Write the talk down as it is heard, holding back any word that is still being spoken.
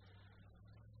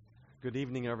Good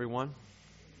evening, everyone.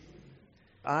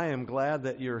 I am glad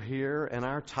that you're here, and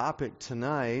our topic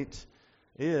tonight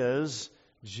is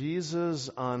Jesus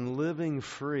on living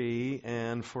free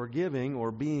and forgiving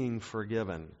or being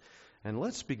forgiven. And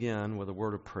let's begin with a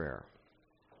word of prayer.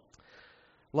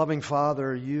 Loving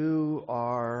Father, you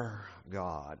are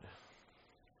God,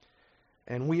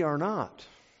 and we are not.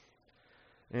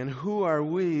 And who are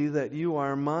we that you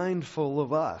are mindful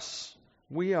of us?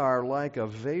 We are like a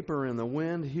vapor in the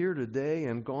wind, here today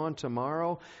and gone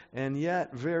tomorrow, and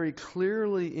yet very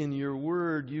clearly in your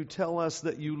word you tell us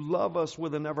that you love us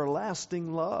with an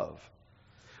everlasting love.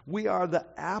 We are the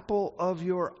apple of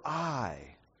your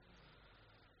eye.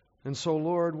 And so,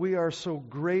 Lord, we are so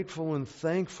grateful and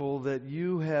thankful that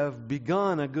you have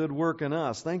begun a good work in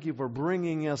us. Thank you for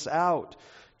bringing us out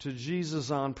to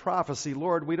Jesus on prophecy.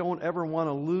 Lord, we don't ever want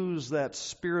to lose that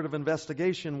spirit of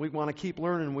investigation. We want to keep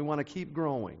learning. We want to keep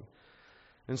growing.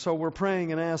 And so we're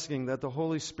praying and asking that the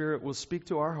Holy Spirit will speak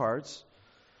to our hearts,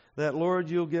 that,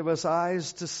 Lord, you'll give us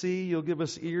eyes to see, you'll give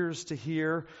us ears to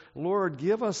hear. Lord,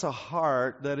 give us a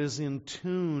heart that is in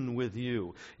tune with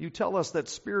you. You tell us that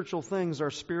spiritual things are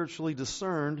spiritually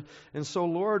discerned, and so,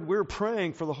 Lord, we're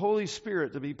praying for the Holy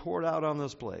Spirit to be poured out on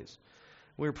this place.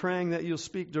 We're praying that you'll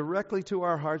speak directly to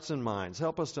our hearts and minds.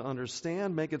 Help us to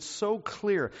understand, make it so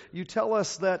clear. You tell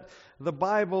us that the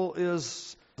Bible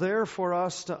is there for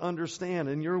us to understand,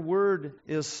 and your word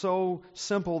is so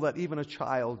simple that even a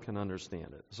child can understand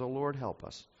it. So, Lord, help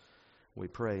us. We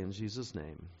pray in Jesus'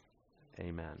 name.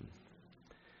 Amen.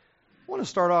 I want to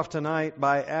start off tonight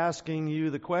by asking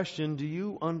you the question, do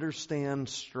you understand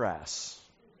stress?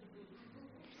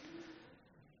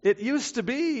 It used to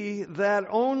be that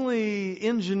only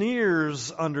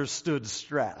engineers understood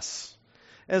stress.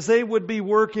 As they would be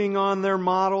working on their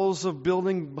models of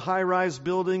building high-rise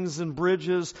buildings and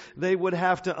bridges, they would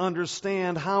have to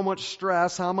understand how much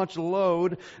stress, how much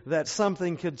load that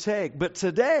something could take. But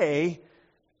today,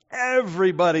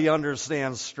 everybody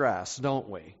understands stress, don't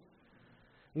we?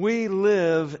 We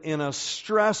live in a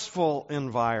stressful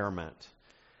environment.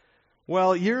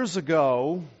 Well, years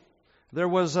ago, there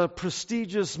was a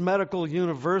prestigious medical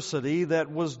university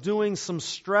that was doing some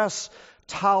stress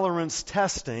tolerance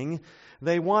testing.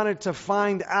 They wanted to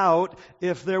find out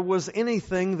if there was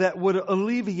anything that would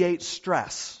alleviate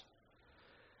stress.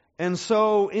 And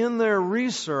so in their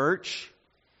research,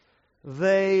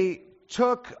 they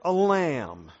took a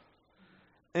lamb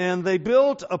and they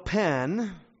built a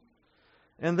pen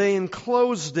and they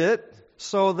enclosed it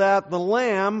so that the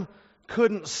lamb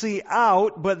couldn't see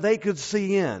out, but they could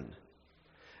see in.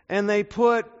 And they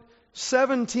put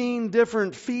 17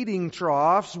 different feeding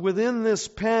troughs within this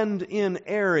penned-in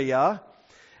area,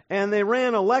 and they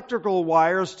ran electrical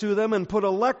wires to them and put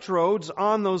electrodes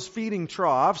on those feeding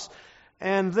troughs,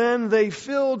 and then they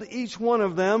filled each one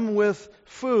of them with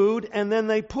food, and then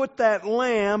they put that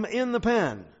lamb in the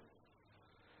pen.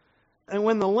 And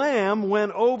when the lamb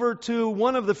went over to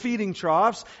one of the feeding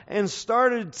troughs and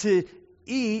started to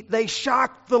eat, they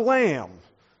shocked the lamb.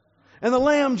 And the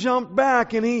lamb jumped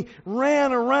back and he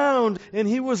ran around and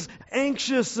he was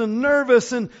anxious and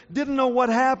nervous and didn't know what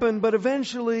happened, but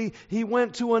eventually he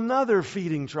went to another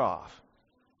feeding trough.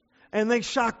 And they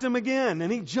shocked him again,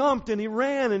 and he jumped and he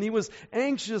ran and he was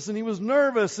anxious and he was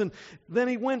nervous, and then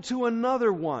he went to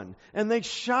another one and they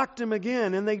shocked him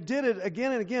again, and they did it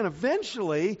again and again.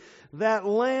 Eventually, that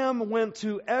lamb went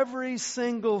to every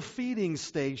single feeding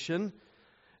station.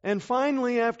 And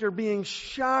finally, after being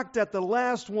shocked at the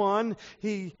last one,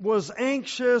 he was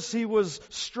anxious, he was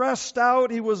stressed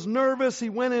out, he was nervous, he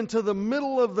went into the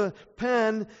middle of the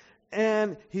pen,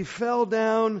 and he fell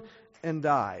down and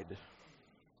died.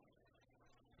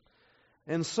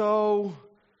 And so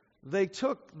they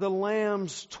took the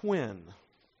lamb's twin,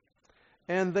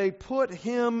 and they put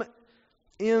him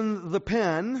in the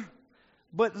pen,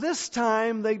 but this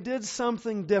time they did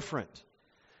something different.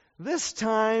 This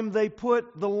time they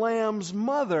put the lamb's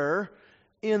mother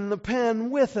in the pen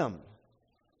with him.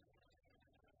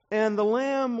 And the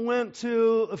lamb went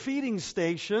to a feeding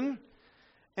station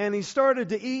and he started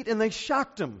to eat, and they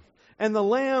shocked him. And the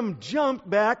lamb jumped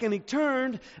back and he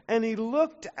turned and he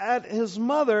looked at his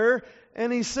mother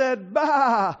and he said,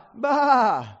 "Bah,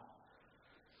 bah."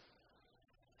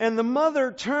 And the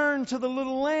mother turned to the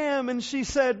little lamb and she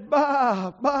said,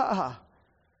 "Bah, bah."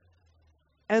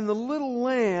 And the little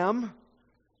lamb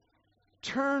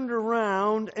turned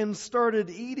around and started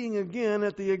eating again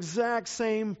at the exact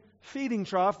same feeding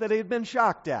trough that he had been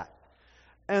shocked at.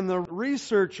 And the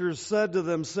researchers said to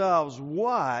themselves,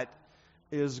 "What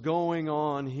is going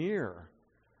on here?"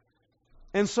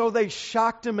 And so they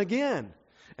shocked him again.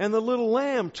 And the little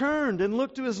lamb turned and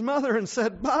looked to his mother and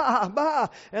said, "Bah, bah."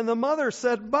 And the mother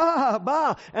said, "Bah,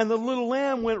 bah." And the little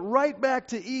lamb went right back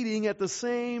to eating at the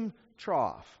same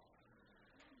trough.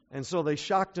 And so they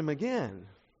shocked him again.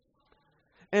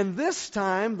 And this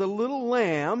time the little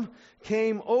lamb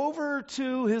came over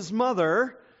to his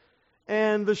mother,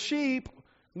 and the sheep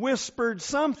whispered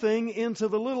something into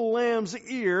the little lamb's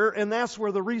ear, and that's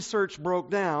where the research broke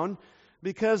down,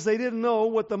 because they didn't know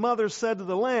what the mother said to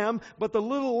the lamb, but the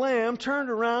little lamb turned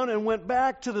around and went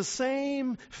back to the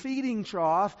same feeding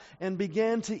trough and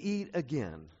began to eat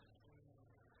again.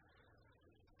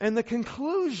 And the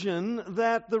conclusion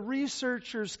that the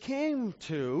researchers came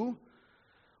to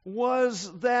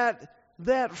was that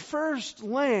that first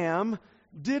lamb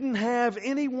didn't have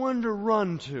anyone to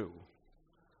run to,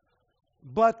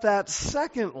 but that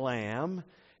second lamb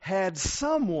had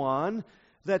someone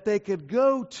that they could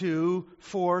go to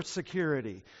for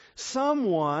security,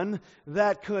 someone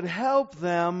that could help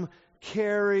them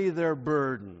carry their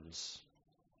burdens.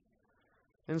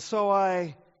 And so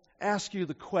I ask you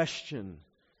the question,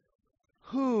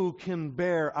 who can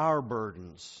bear our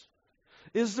burdens?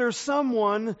 Is there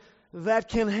someone that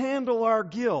can handle our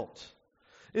guilt?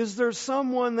 Is there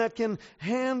someone that can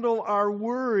handle our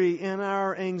worry and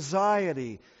our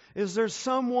anxiety? Is there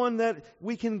someone that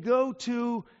we can go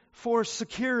to for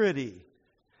security?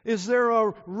 Is there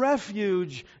a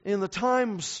refuge in the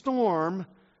time of storm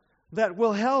that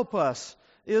will help us?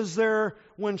 Is there,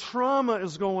 when trauma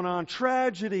is going on,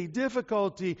 tragedy,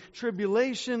 difficulty,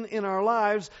 tribulation in our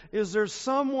lives, is there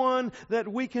someone that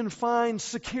we can find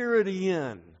security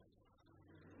in?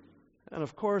 And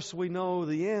of course, we know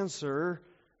the answer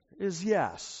is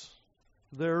yes.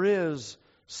 There is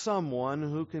someone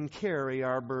who can carry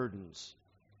our burdens.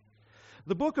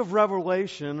 The book of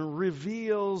Revelation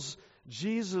reveals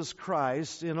Jesus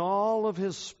Christ in all of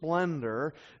His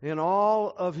splendor, in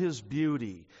all of His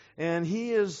beauty. And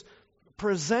He is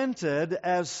presented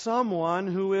as someone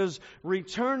who is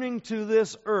returning to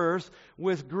this earth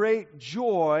with great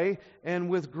joy and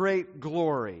with great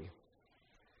glory.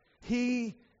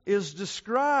 He is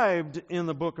described in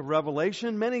the book of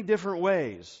Revelation many different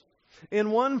ways.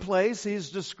 In one place, He's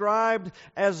described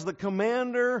as the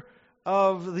commander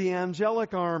of the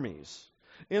angelic armies.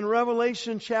 In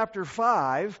Revelation chapter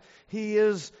 5, He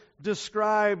is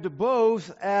described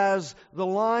both as the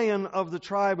Lion of the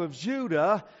tribe of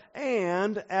Judah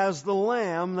and as the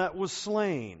Lamb that was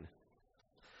slain.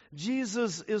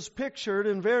 Jesus is pictured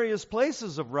in various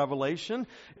places of Revelation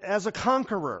as a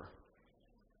conqueror,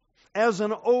 as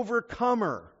an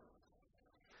overcomer,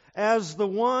 as the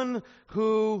one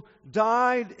who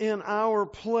died in our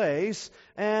place,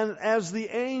 and as the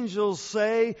angels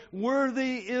say,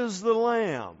 "Worthy is the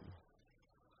Lamb."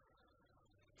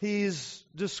 He's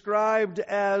described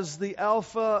as the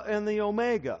Alpha and the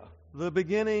Omega, the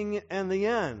beginning and the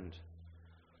end.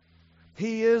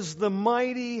 He is the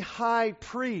mighty high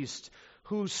priest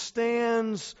who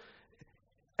stands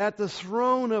at the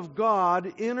throne of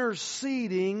God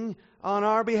interceding on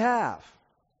our behalf.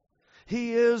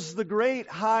 He is the great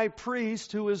high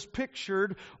priest who is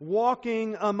pictured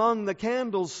walking among the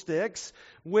candlesticks,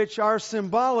 which are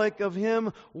symbolic of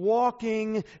Him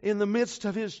walking in the midst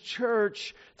of His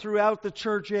church throughout the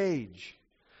church age.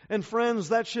 And friends,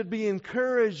 that should be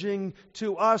encouraging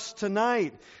to us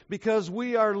tonight, because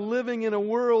we are living in a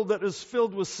world that is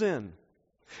filled with sin.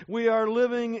 We are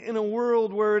living in a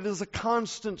world where it is a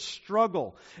constant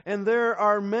struggle. And there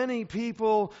are many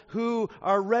people who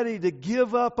are ready to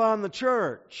give up on the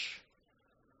church.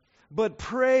 But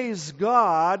praise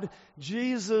God,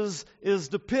 Jesus is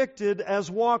depicted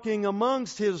as walking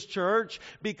amongst His church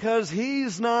because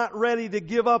He's not ready to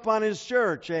give up on His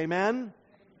church. Amen?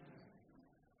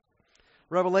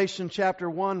 Revelation chapter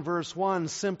 1 verse 1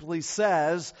 simply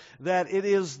says that it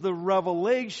is the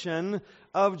revelation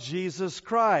of Jesus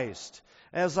Christ.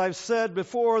 As I've said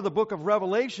before, the book of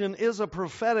Revelation is a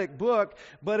prophetic book,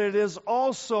 but it is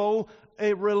also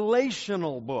a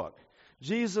relational book.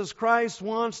 Jesus Christ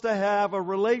wants to have a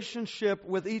relationship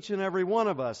with each and every one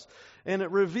of us. And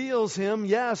it reveals Him,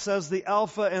 yes, as the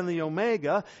Alpha and the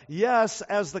Omega, yes,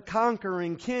 as the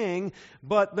conquering King,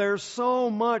 but there's so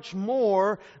much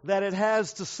more that it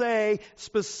has to say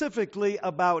specifically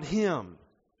about Him.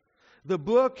 The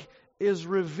book is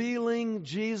revealing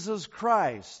Jesus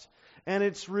Christ, and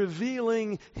it's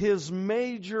revealing His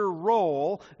major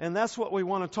role, and that's what we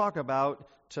want to talk about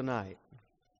tonight.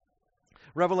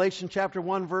 Revelation chapter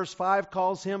 1 verse 5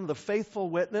 calls Him the faithful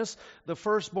witness, the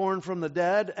firstborn from the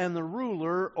dead, and the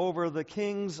ruler over the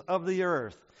kings of the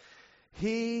earth.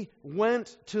 He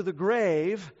went to the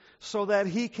grave so that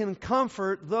He can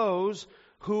comfort those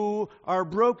who are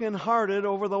brokenhearted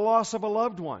over the loss of a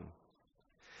loved one.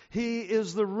 He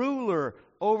is the ruler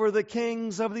over the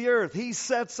kings of the earth. He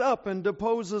sets up and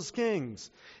deposes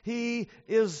kings. He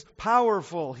is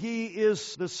powerful. He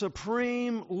is the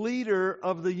supreme leader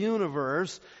of the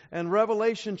universe. And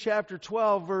Revelation chapter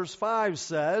 12 verse 5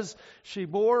 says, "She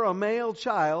bore a male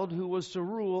child who was to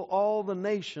rule all the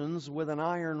nations with an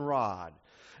iron rod."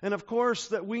 And of course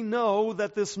that we know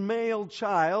that this male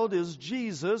child is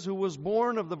Jesus, who was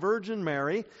born of the Virgin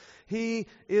Mary. He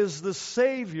is the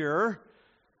Savior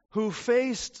who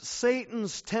faced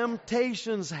Satan's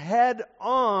temptations head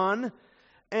on,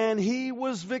 and he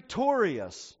was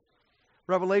victorious.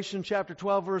 Revelation chapter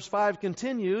 12 verse 5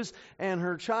 continues, "And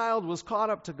her child was caught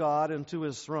up to God and to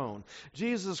His throne."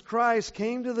 Jesus Christ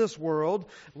came to this world,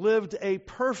 lived a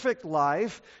perfect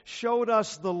life, showed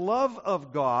us the love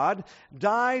of God,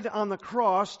 died on the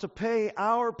cross to pay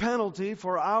our penalty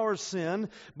for our sin,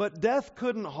 but death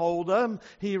couldn't hold Him.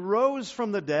 He rose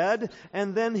from the dead,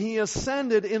 and then He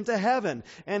ascended into heaven.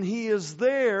 And He is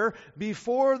there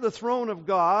before the throne of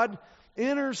God,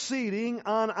 interceding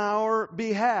on our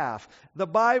behalf. The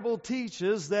Bible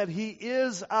teaches that He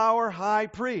is our high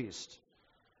priest.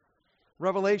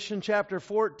 Revelation chapter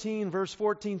 14, verse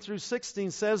 14 through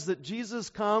 16 says that Jesus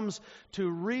comes to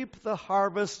reap the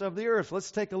harvest of the earth.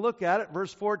 Let's take a look at it.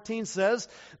 Verse 14 says,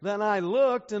 "Then I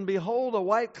looked, and behold, a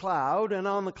white cloud, and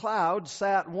on the cloud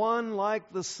sat one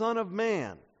like the Son of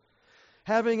Man,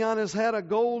 having on his head a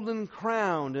golden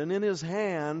crown, and in his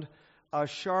hand a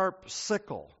sharp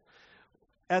sickle."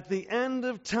 At the end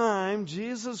of time,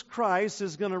 Jesus Christ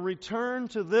is going to return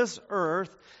to this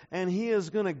earth, and He is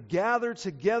going to gather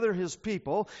together His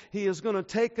people. He is going to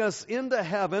take us into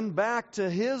heaven, back to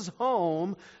His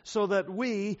home, so that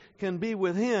we can be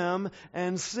with Him,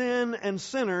 and sin and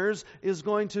sinners is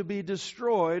going to be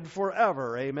destroyed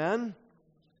forever. Amen?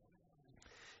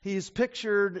 He's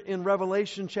pictured in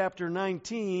Revelation chapter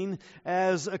 19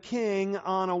 as a king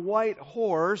on a white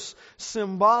horse,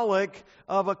 symbolic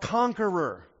of a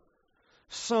conqueror,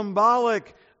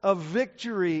 symbolic of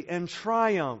victory and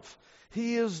triumph.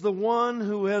 He is the one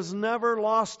who has never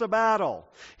lost a battle.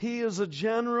 He is a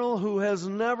general who has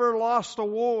never lost a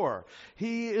war.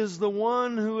 He is the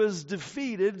one who has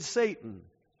defeated Satan.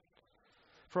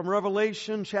 From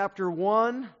Revelation chapter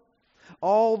 1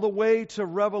 all the way to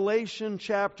Revelation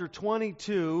chapter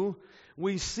 22,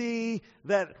 we see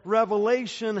that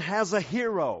Revelation has a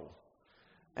hero,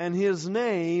 and his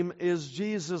name is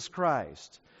Jesus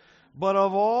Christ. But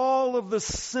of all of the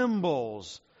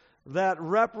symbols that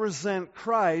represent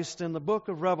Christ in the book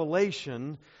of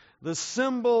Revelation, the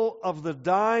symbol of the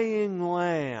dying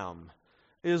Lamb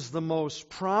is the most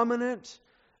prominent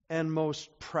and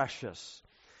most precious.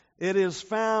 It is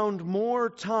found more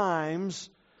times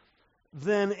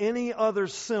than any other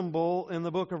symbol in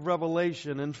the book of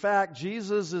Revelation. In fact,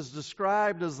 Jesus is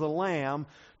described as the Lamb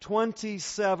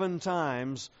 27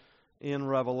 times in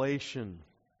Revelation.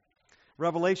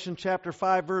 Revelation chapter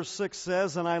 5 verse 6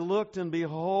 says, "And I looked, and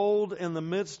behold, in the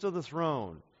midst of the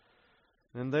throne,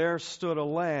 and there stood a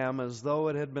lamb as though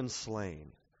it had been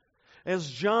slain." As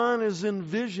John is in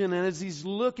vision and as he's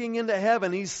looking into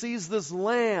heaven, he sees this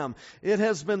lamb. It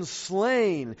has been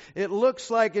slain. It looks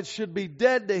like it should be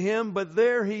dead to him, but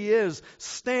there he is,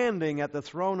 standing at the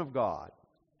throne of God.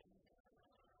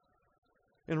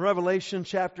 In Revelation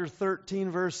chapter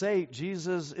 13, verse 8,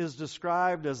 Jesus is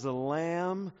described as the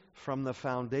Lamb from the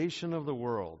foundation of the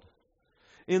world.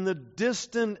 In the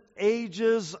distant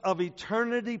ages of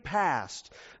eternity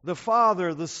past, the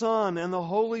Father, the Son, and the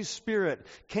Holy Spirit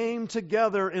came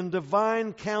together in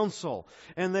divine counsel,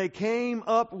 and they came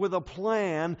up with a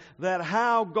plan that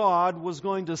how God was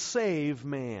going to save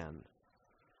man.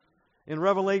 In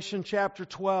Revelation chapter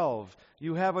 12,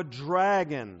 you have a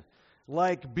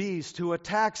dragon-like beast who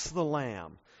attacks the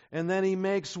Lamb, and then he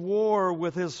makes war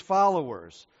with his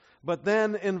followers. But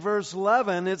then in verse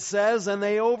 11 it says, "And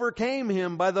they overcame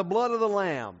him by the blood of the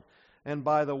Lamb and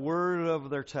by the word of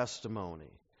their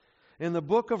testimony." In the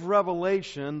book of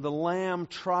Revelation, the Lamb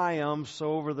triumphs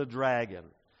over the dragon.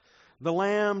 The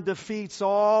Lamb defeats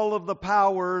all of the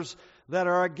powers that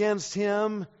are against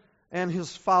him and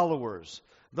his followers.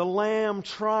 The Lamb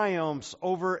triumphs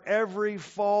over every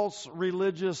false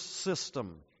religious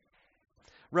system.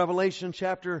 Revelation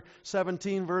chapter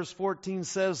 17 verse 14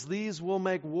 says, "These will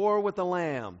make war with the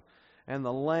Lamb, and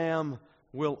the Lamb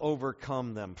will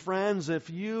overcome them." Friends, if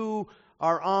you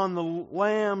are on the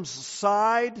Lamb's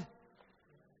side,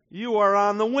 you are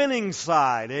on the winning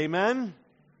side. Amen?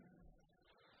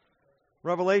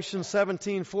 Revelation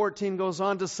 17:14 goes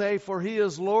on to say, "For He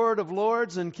is Lord of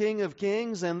lords and King of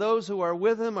kings, and those who are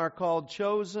with Him are called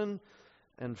chosen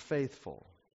and faithful."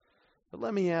 But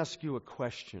let me ask you a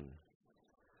question.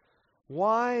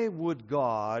 Why would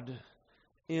God,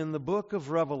 in the book of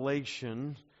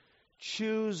Revelation,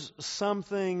 choose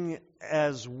something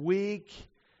as weak,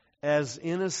 as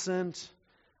innocent,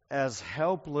 as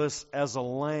helpless as a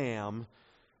lamb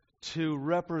to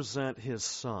represent His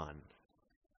Son?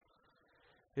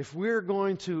 If we're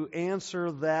going to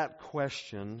answer that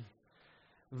question,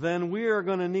 then we are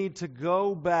going to need to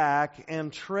go back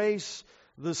and trace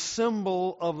the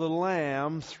symbol of the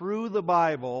lamb through the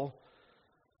Bible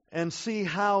and see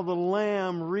how the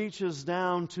lamb reaches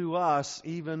down to us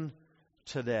even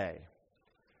today.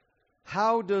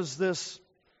 How does this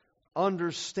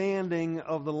understanding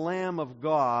of the Lamb of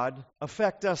God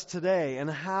affect us today, and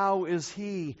how is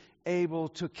He able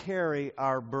to carry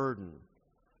our burden?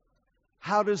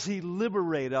 How does He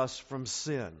liberate us from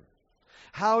sin?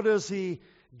 How does He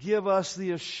give us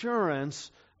the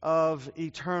assurance of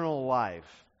eternal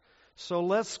life? So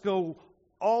let's go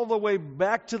all the way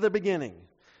back to the beginning.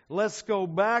 Let's go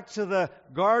back to the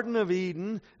Garden of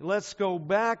Eden. Let's go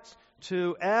back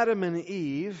to Adam and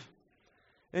Eve.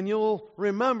 And you'll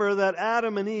remember that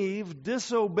Adam and Eve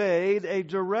disobeyed a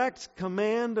direct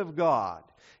command of God.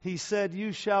 He said,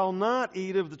 "You shall not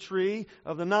eat of the tree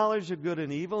of the knowledge of good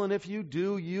and evil, and if you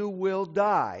do, you will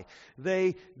die."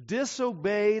 They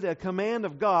disobeyed a command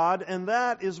of God, and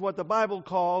that is what the Bible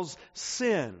calls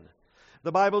sin.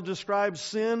 The Bible describes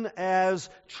sin as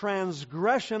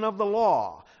transgression of the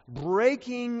law,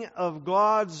 breaking of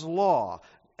God's law.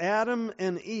 Adam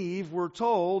and Eve were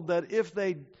told that if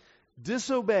they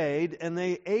disobeyed and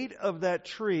they ate of that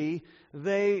tree,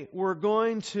 they were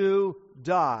going to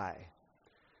die.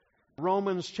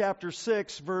 Romans chapter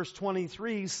 6, verse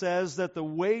 23 says that the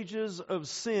wages of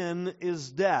sin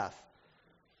is death.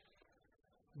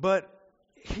 But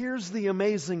here's the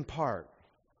amazing part.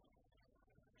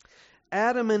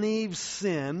 Adam and Eve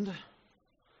sinned,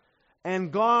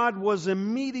 and God was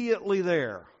immediately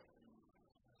there.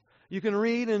 You can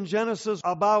read in Genesis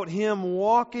about Him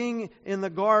walking in the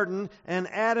garden and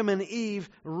Adam and Eve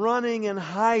running and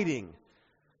hiding.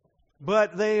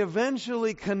 But they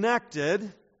eventually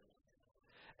connected,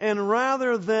 and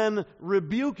rather than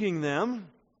rebuking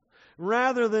them,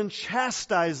 rather than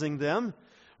chastising them,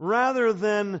 rather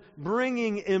than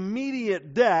bringing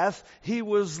immediate death, He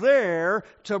was there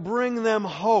to bring them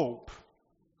hope.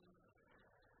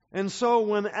 And so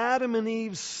when Adam and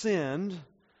Eve sinned,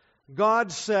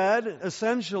 God said,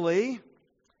 essentially,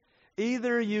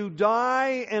 either you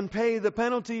die and pay the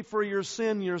penalty for your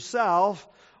sin yourself,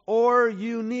 or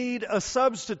you need a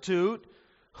substitute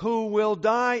who will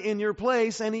die in your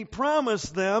place. And He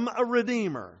promised them a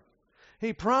Redeemer.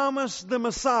 He promised the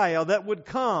Messiah that would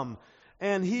come,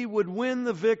 and He would win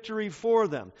the victory for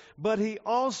them. But He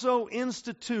also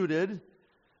instituted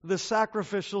the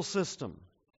sacrificial system.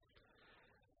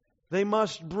 They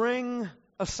must bring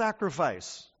a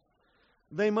sacrifice.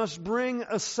 They must bring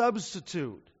a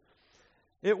substitute.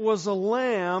 It was a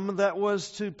lamb that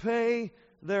was to pay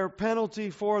their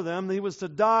penalty for them. He was to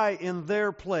die in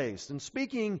their place. And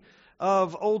speaking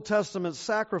of Old Testament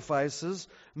sacrifices,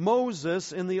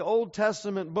 Moses in the Old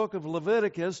Testament book of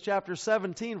Leviticus, chapter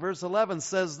 17, verse 11,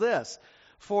 says this,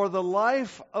 "For the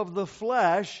life of the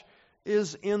flesh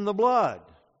is in the blood.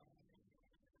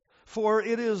 For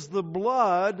it is the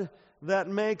blood that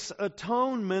makes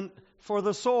atonement for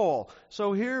the soul."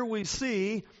 So here we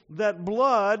see that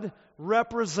blood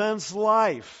represents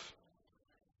life.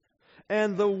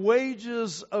 And the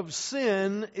wages of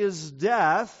sin is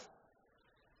death.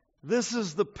 This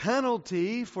is the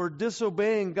penalty for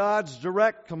disobeying God's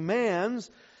direct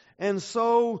commands. And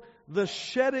so the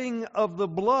shedding of the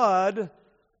blood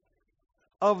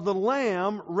of the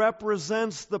lamb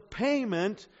represents the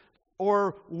payment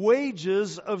or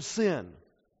wages of sin.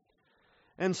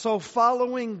 And so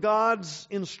following God's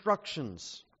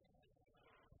instructions,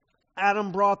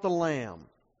 Adam brought the lamb,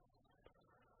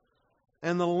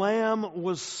 and the lamb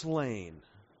was slain.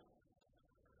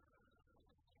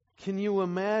 Can you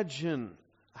imagine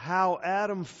how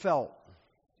Adam felt?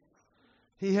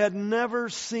 He had never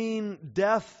seen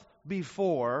death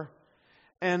before,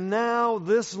 and now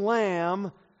this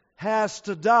lamb has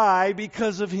to die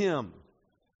because of him.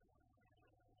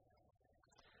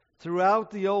 Throughout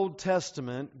the Old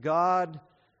Testament, God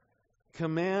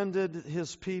commanded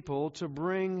His people to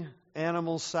bring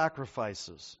animal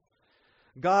sacrifices.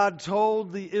 God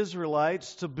told the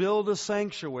Israelites to build a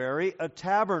sanctuary, a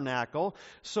tabernacle,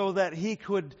 so that He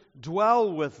could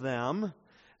dwell with them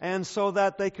and so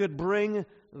that they could bring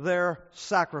their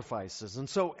sacrifices. And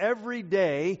so every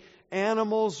day,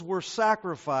 animals were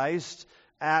sacrificed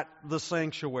at the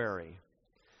sanctuary.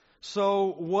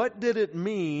 So what did it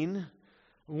mean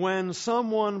when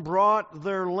someone brought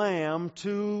their lamb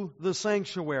to the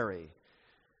sanctuary.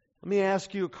 Let me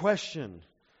ask you a question.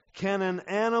 Can an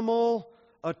animal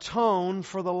atone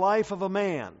for the life of a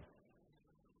man?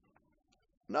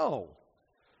 No.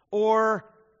 Or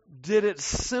did it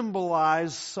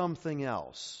symbolize something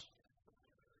else?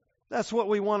 That's what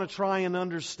we want to try and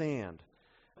understand.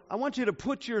 I want you to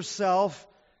put yourself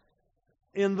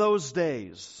in those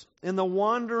days, in the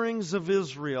wanderings of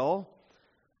Israel,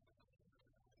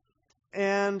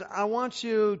 and I want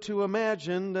you to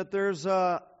imagine that there's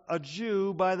a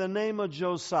Jew by the name of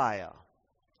Josiah.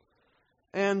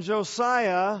 And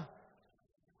Josiah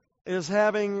is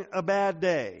having a bad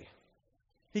day.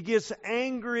 He gets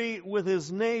angry with his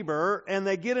neighbor, and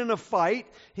they get in a fight.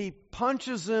 He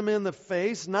punches him in the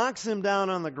face, knocks him down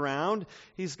on the ground.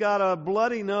 He's got a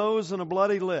bloody nose and a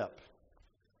bloody lip.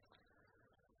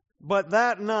 But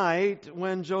that night,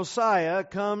 when Josiah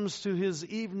comes to his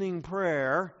evening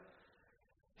prayer,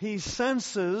 he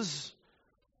senses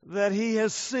that he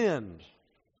has sinned.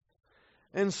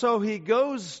 And so he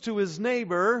goes to his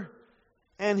neighbor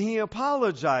and he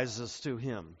apologizes to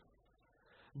him.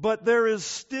 But there is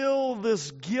still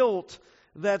this guilt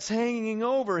that's hanging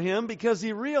over him because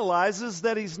he realizes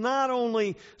that he's not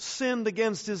only sinned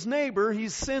against his neighbor,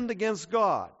 he's sinned against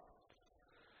God.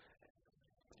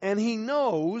 And he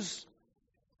knows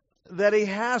that he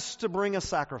has to bring a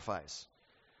sacrifice.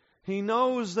 He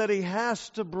knows that he has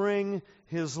to bring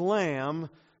his lamb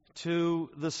to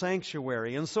the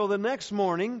sanctuary. And so the next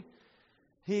morning,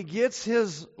 he gets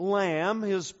his lamb,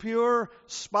 his pure,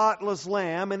 spotless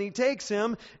lamb, and he takes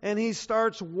him and he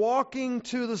starts walking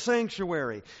to the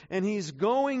sanctuary. And he's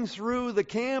going through the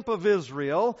camp of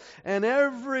Israel, and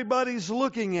everybody's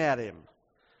looking at him.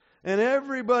 And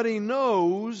everybody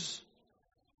knows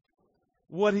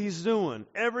what he's doing.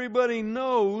 Everybody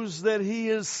knows that he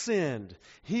has sinned.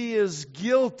 He is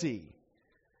guilty.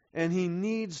 And he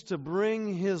needs to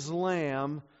bring his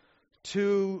lamb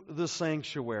to the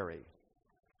sanctuary.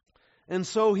 And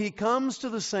so he comes to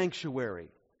the sanctuary,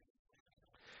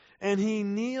 and he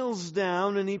kneels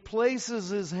down and he places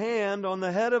his hand on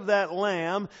the head of that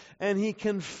lamb, and he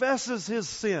confesses his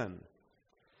sin.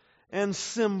 And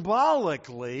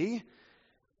symbolically,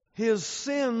 his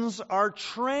sins are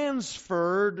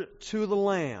transferred to the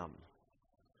lamb.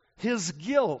 His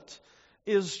guilt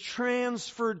is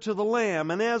transferred to the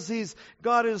lamb. And as he's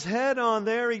got his head on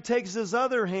there, he takes his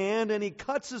other hand and he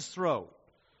cuts his throat.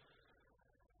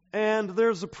 And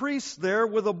there's a priest there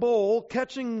with a bowl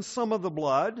catching some of the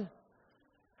blood.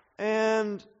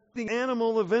 And the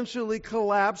animal eventually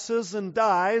collapses and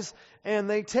dies. And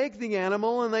they take the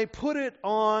animal and they put it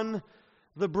on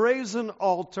the brazen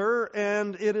altar,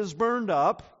 and it is burned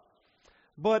up.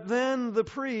 But then the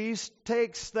priest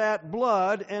takes that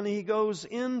blood and he goes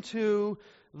into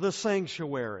the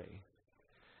sanctuary.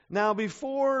 Now,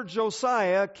 before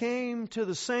Josiah came to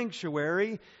the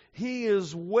sanctuary, he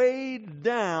is weighed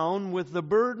down with the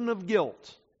burden of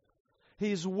guilt.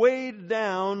 He's weighed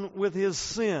down with his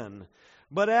sin.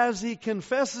 But as he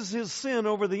confesses his sin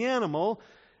over the animal,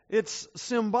 it's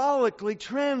symbolically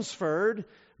transferred,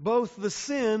 both the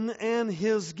sin and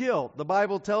his guilt. The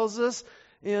Bible tells us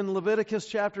in Leviticus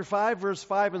chapter 5, verse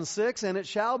 5 and 6, "And it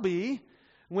shall be,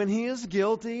 when he is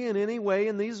guilty in any way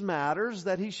in these matters,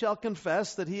 that he shall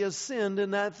confess that he has sinned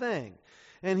in that thing.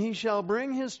 And he shall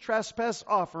bring his trespass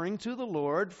offering to the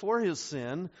Lord for his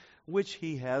sin, which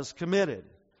he has committed."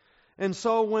 And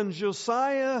so when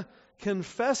Josiah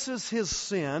confesses his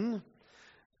sin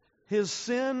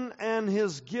and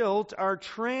his guilt are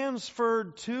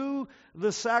transferred to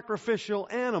the sacrificial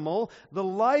animal. The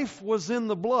life was in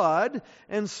the blood,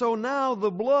 and so now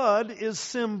the blood is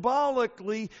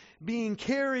symbolically being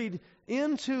carried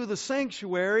into the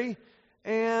sanctuary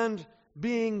and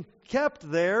being kept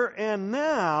there. And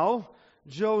now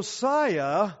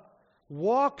Josiah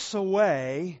walks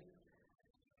away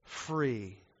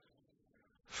free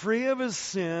of his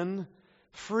sin,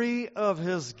 free of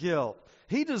his guilt.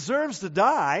 He deserves to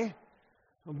die,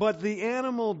 but the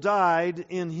animal died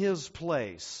in his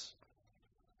place.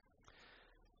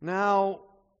 Now,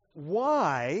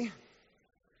 why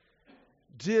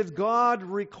did God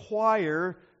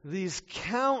require these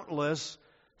countless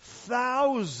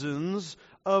thousands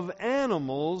of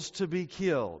animals to be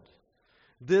killed?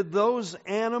 Did those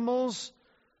animals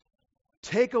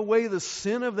take away the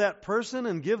sin of that person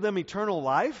and give them eternal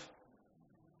life?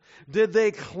 Did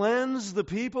they cleanse the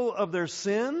people of their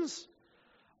sins?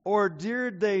 Or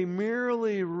did they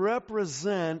merely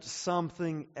represent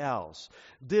something else?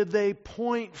 Did they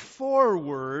point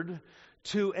forward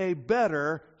to a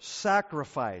better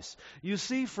sacrifice. You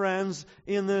see, friends,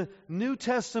 in the New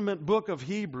Testament book of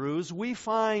Hebrews, we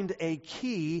find a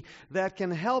key that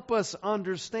can help us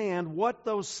understand what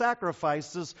those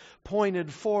sacrifices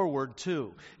pointed forward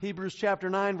to. Hebrews chapter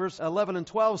 9, verse 11 and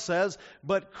 12 says,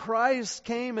 "But Christ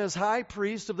came as high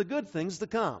priest of the good things to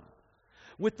come,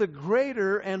 with the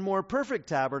greater and more perfect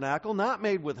tabernacle, not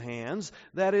made with hands,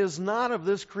 that is not of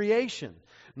this creation.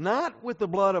 Not with the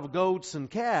blood of goats and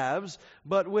calves,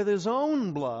 but with his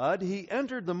own blood he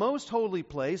entered the most holy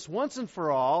place once and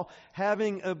for all,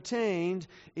 having obtained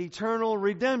eternal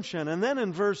redemption." And then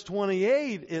in verse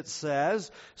 28 it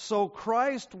says, "So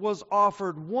Christ was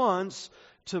offered once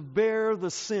to bear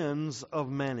the sins of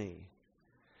many."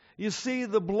 You see,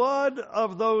 the blood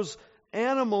of those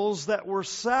animals that were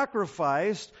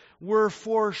sacrificed were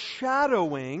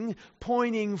foreshadowing,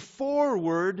 pointing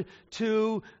forward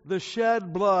to the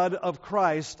shed blood of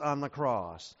Christ on the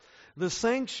cross. The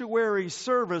sanctuary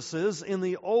services in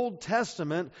the Old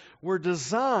Testament were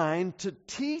designed to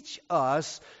teach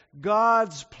us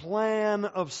God's plan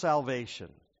of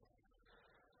salvation.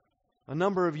 A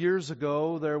number of years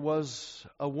ago, there was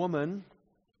a woman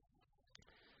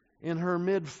in her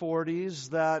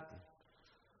mid-40s that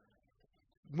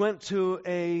went to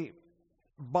a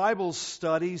Bible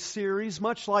study series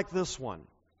much like this one.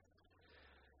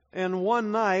 And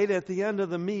one night at the end of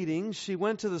the meeting, she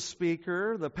went to the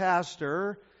speaker, the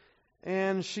pastor,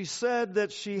 and she said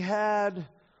that she had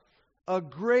a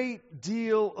great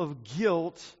deal of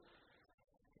guilt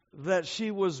that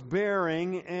she was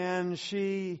bearing, and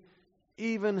she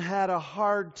even had a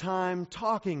hard time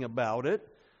talking about it.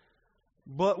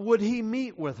 But would he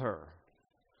meet with her?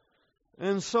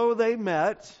 And so they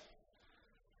met,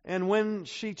 and when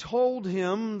she told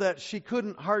him that she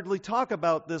couldn't hardly talk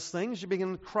about this thing, she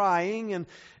began crying,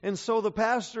 and so the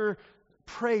pastor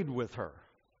prayed with her,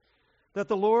 that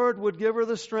the Lord would give her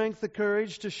the strength, the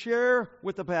courage to share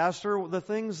with the pastor the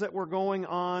things that were going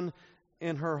on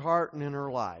in her heart and in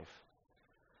her life.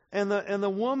 And the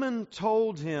woman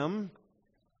told him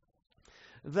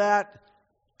that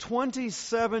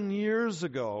 27 years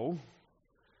ago,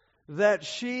 that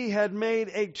she had made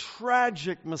a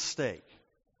tragic mistake.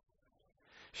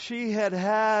 She had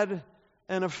had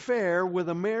an affair with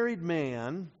a married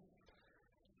man,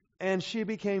 and she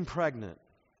became pregnant.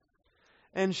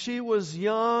 And she was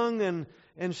young,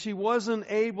 and she wasn't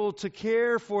able to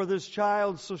care for this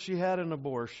child, so she had an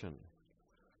abortion.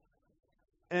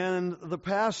 And the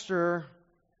pastor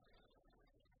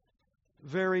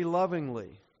very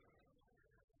lovingly,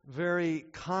 very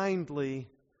kindly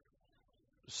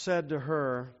said to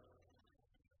her,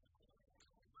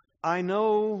 "I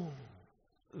know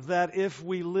that if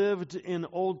we lived in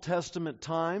Old Testament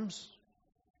times,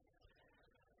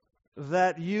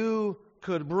 that you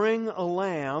could bring a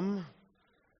lamb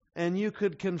and you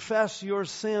could confess your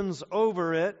sins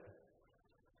over it,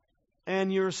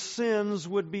 and your sins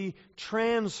would be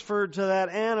transferred to that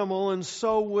animal, and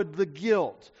so would the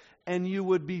guilt, and you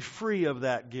would be free of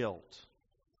that guilt.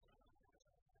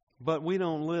 But we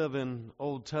don't live in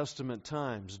Old Testament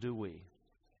times, do we?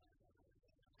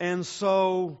 And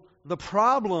so the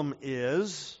problem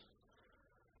is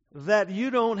that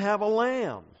you don't have a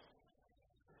lamb."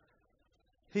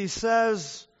 He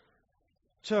says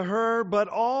to her, "But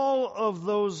all of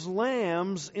those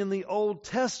lambs in the Old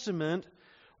Testament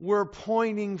were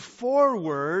pointing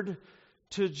forward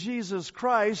to Jesus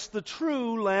Christ, the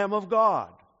true Lamb of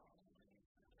God.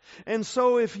 And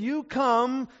so if you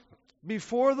come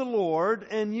before the Lord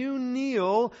and you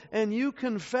kneel and you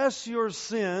confess your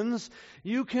sins,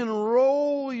 you can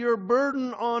roll your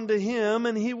burden onto Him,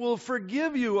 and He will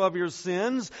forgive you of your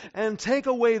sins and take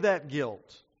away that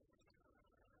guilt.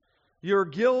 Your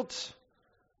guilt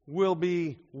will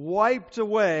be wiped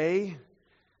away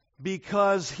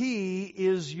because He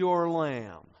is your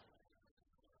Lamb."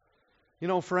 You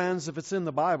know, friends, if it's in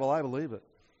the Bible, I believe it.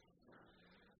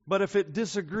 But if it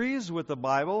disagrees with the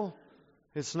Bible,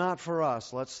 it's not for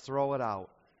us. Let's throw it out.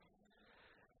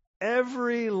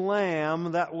 Every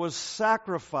lamb that was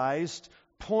sacrificed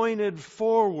pointed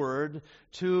forward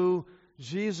to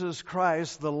Jesus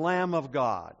Christ, the Lamb of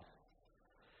God.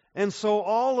 And so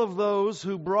all of those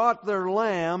who brought their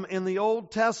lamb in the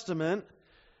Old Testament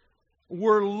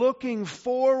were looking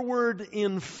forward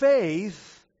in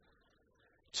faith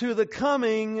to the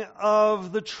coming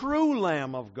of the true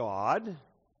Lamb of God,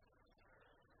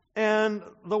 and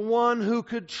the one who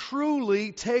could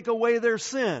truly take away their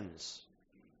sins.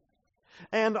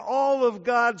 And all of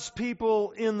God's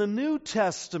people in the New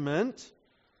Testament,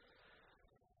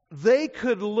 they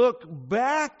could look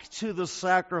back to the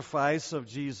sacrifice of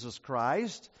Jesus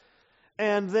Christ,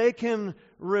 and they can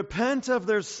repent of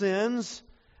their sins,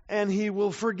 and He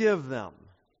will forgive them.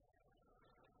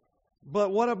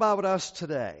 But what about us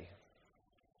today?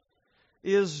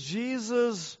 Is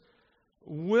Jesus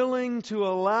willing to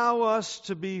allow us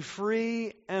to be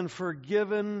free and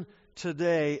forgiven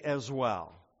today as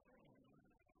well?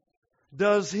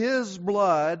 Does His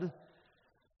blood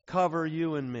cover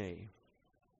you and me?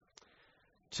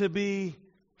 To be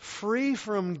free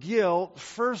from guilt,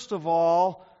 first of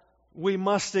all, we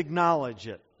must acknowledge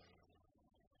it.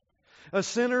 A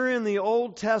sinner in the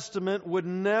Old Testament would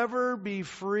never be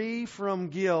free from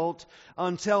guilt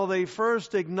until they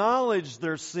first acknowledged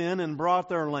their sin and brought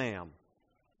their lamb.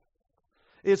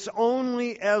 It's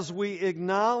only as we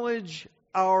acknowledge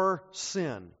our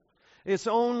sin, it's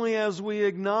only as we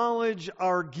acknowledge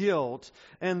our guilt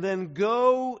and then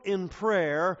go in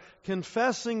prayer,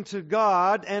 confessing to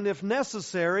God, and if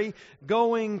necessary,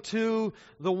 going to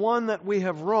the one that we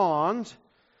have wronged,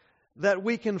 that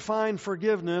we can find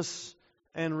forgiveness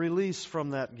and release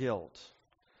from that guilt.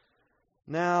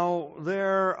 Now,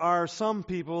 there are some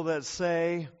people that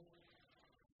say,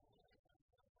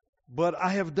 but I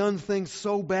have done things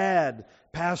so bad,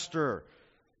 Pastor,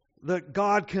 that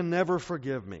God can never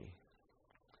forgive me.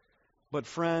 But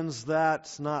friends,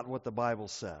 that's not what the Bible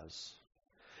says.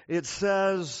 It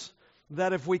says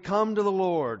that if we come to the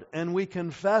Lord and we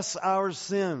confess our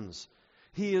sins,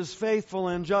 He is faithful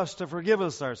and just to forgive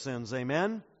us our sins.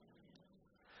 Amen?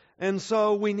 And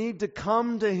so we need to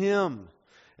come to Him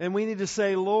and we need to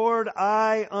say, Lord,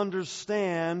 I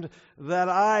understand that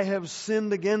I have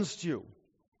sinned against You.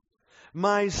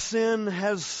 My sin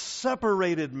has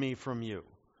separated me from You.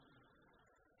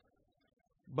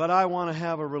 But I want to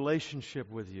have a relationship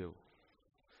with You.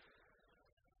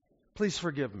 Please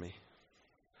forgive me.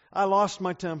 I lost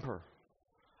my temper.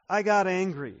 I got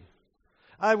angry.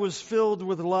 I was filled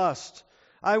with lust.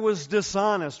 I was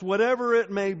dishonest. Whatever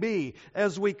it may be,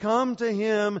 as we come to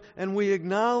Him and we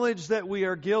acknowledge that we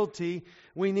are guilty,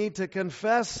 we need to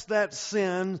confess that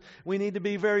sin. We need to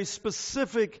be very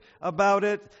specific about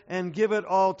it and give it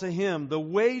all to Him. The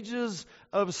wages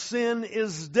of sin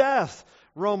is death,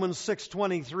 Romans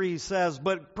 6:23 says.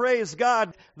 But praise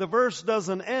God, the verse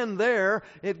doesn't end there.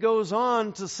 It goes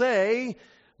on to say,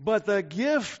 but the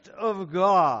gift of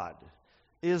God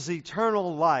is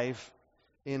eternal life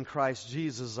in Christ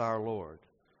Jesus our Lord.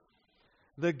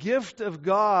 The gift of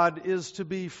God is to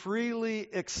be freely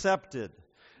accepted.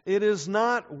 It is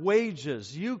not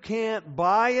wages. You can't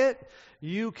buy it.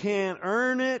 You can't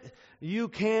earn it. You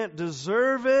can't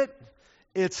deserve it.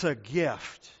 It's a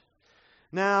gift.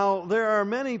 Now, there are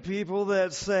many people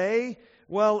that say,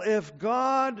 well, if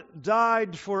God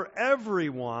died for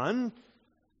everyone,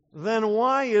 then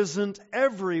why isn't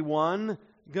everyone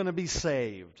going to be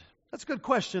saved? That's a good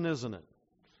question, isn't it?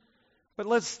 But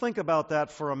let's think about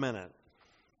that for a minute.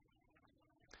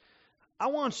 I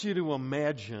want you to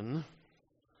imagine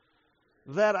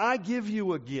that I give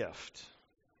you a gift.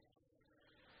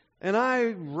 And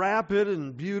I wrap it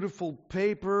in beautiful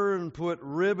paper and put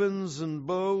ribbons and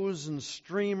bows and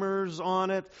streamers on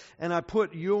it, and I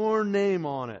put your name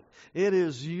on it. It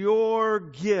is your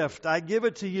gift. I give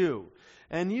it to you.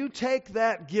 And you take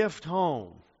that gift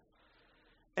home,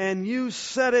 and you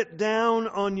set it down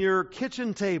on your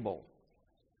kitchen table.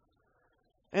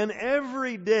 And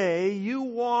every day you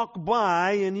walk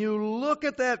by and you look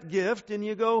at that gift and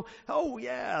you go, oh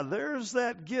yeah, there's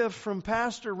that gift from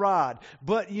Pastor Rod.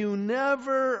 But you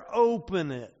never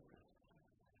open it.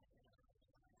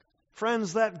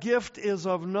 Friends, that gift is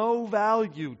of no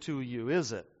value to you,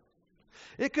 is it?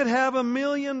 It could have $1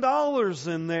 million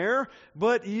in there,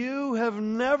 but you have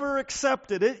never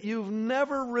accepted it. You've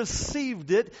never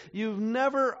received it. You've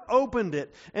never opened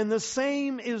it. And the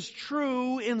same is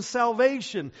true in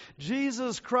salvation.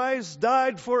 Jesus Christ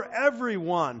died for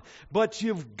everyone, but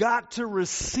you've got to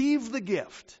receive the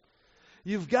gift.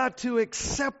 You've got to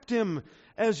accept Him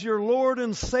as your Lord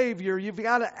and Savior. You've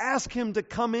got to ask Him to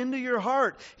come into your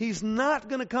heart. He's not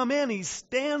going to come in. He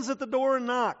stands at the door and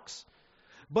knocks.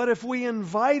 But if we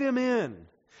invite Him in,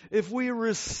 if we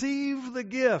receive the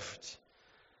gift,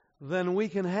 then we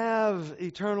can have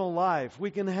eternal life.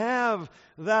 We can have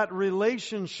that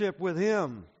relationship with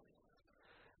Him.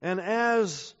 And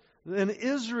as an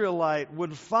Israelite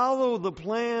would follow the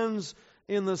plans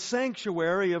in the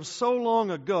sanctuary of so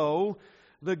long ago,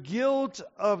 the guilt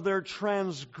of their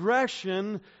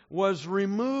transgression was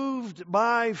removed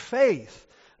by faith.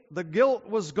 The guilt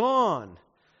was gone.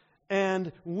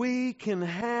 And we can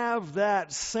have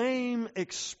that same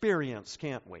experience,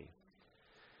 can't we?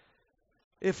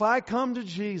 If I come to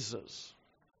Jesus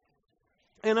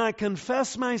and I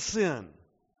confess my sin,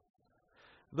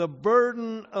 The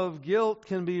burden of guilt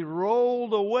can be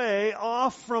rolled away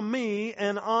off from me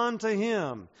and onto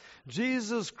Him.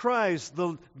 Jesus Christ,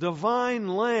 the divine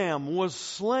Lamb, was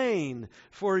slain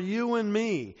for you and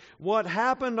me. What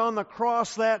happened on the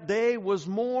cross that day was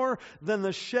more than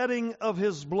the shedding of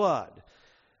His blood.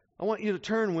 I want you to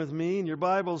turn with me in your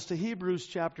Bibles to Hebrews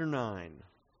chapter 9.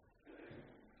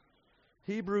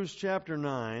 Hebrews chapter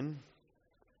 9.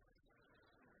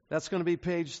 That's going to be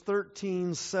page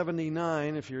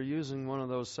 1379 if you're using one of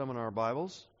those seminar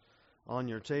Bibles on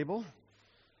your table.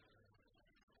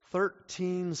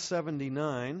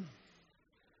 1379.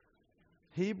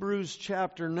 Hebrews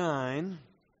chapter 9.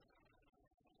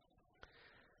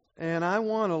 And I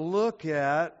want to look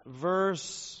at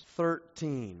verse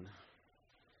 13.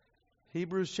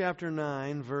 Hebrews chapter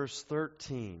 9, verse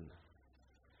 13.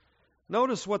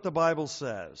 Notice what the Bible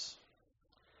says.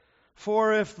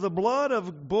 For if the blood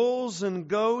of bulls and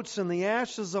goats and the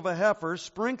ashes of a heifer,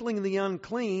 sprinkling the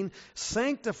unclean,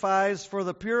 sanctifies for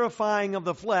the purifying of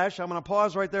the flesh. I'm going to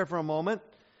pause right there for a moment.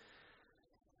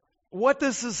 What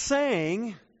this is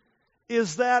saying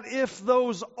is that if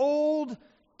those Old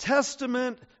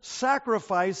Testament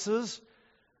sacrifices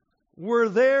were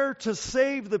there to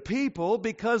save the people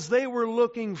because they were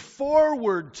looking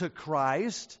forward to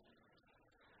Christ,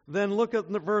 then look at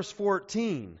verse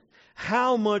 14.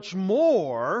 How much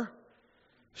more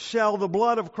shall the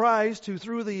blood of Christ, who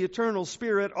through the eternal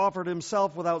Spirit offered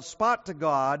Himself without spot to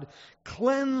God,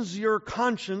 cleanse your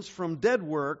conscience from dead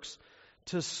works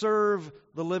to serve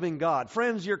the living God?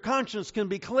 Friends, your conscience can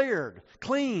be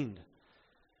cleaned.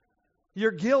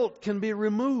 Your guilt can be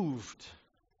removed.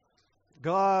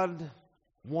 God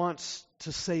wants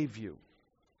to save you.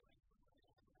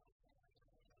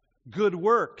 Good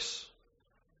works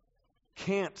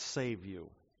can't save you.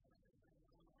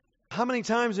 How many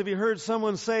times have you heard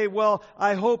someone say, well,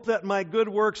 I hope that my good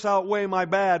works outweigh my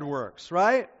bad works,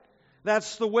 right?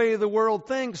 That's the way the world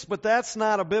thinks, but that's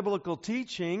not a biblical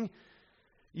teaching.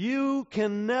 You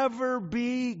can never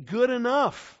be good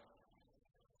enough.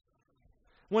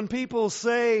 When people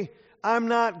say, I'm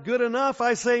not good enough,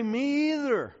 I say, me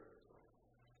either.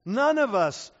 None of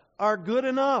us are good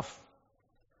enough.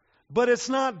 But it's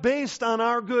not based on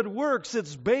our good works.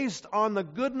 It's based on the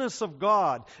goodness of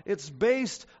God. It's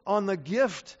based on the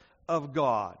gift of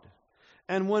God.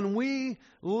 And when we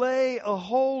lay a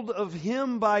hold of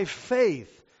Him by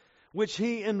faith, which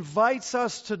He invites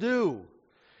us to do,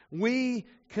 we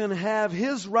can have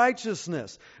His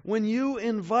righteousness. When you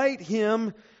invite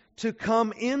Him to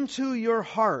come into your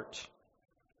heart,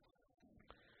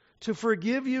 to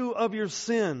forgive you of your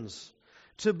sins,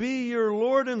 to be your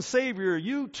Lord and Savior,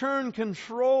 you turn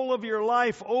control of your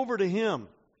life over to Him.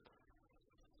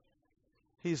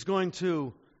 He's going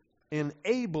to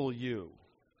enable you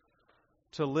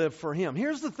to live for Him.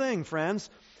 Here's the thing, friends.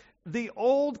 The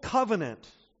Old Covenant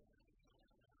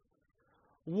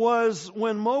was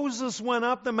when Moses went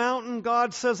up the mountain,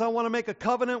 God says, I want to make a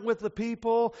covenant with the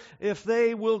people. If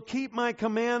they will keep my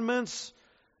commandments,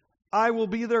 I will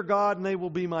be their God and they will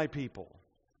be my people.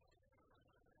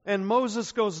 And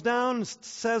Moses goes down and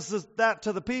says that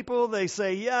to the people. They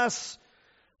say, yes,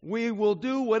 we will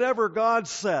do whatever God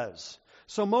says.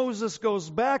 So Moses goes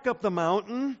back up the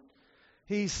mountain.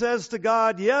 He says to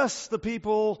God, yes, the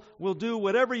people will do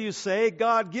whatever you say.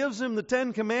 God gives him the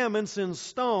 10 Commandments in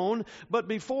stone. But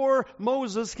before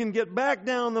Moses can get back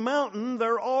down the mountain,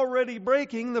 they're already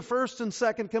breaking the first and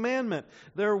second commandment.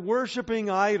 They're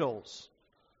worshiping idols.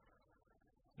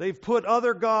 They've put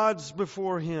other gods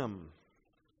before Him.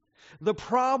 The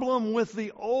problem with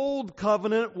the old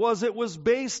covenant was it was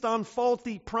based on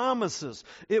faulty promises.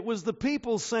 It was the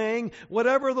people saying,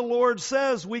 whatever the Lord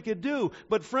says we could do.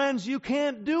 But friends, you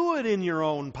can't do it in your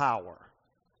own power.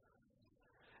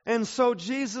 And so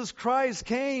Jesus Christ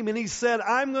came and He said,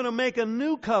 I'm going to make a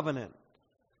new covenant.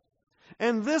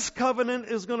 And this covenant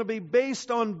is going to be based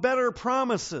on better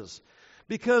promises.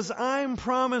 Because I'm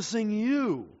promising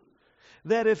you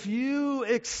that if you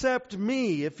accept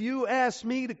me, if you ask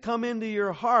me to come into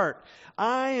your heart,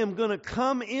 I am going to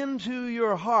come into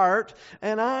your heart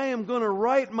and I am going to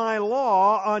write my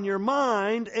law on your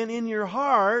mind and in your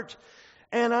heart,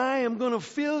 and I am going to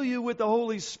fill you with the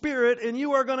Holy Spirit, and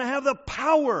you are going to have the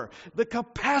power, the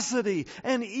capacity,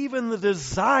 and even the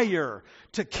desire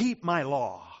to keep my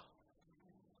law.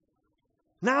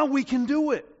 Now we can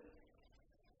do it.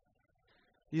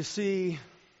 You see,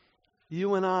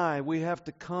 you and I, we have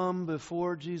to come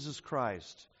before Jesus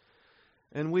Christ.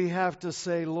 And we have to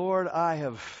say, Lord, I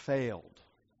have failed.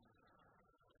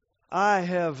 I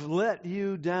have let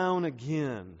you down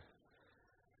again.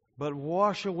 But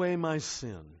wash away my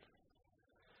sin.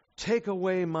 Take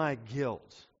away my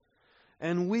guilt.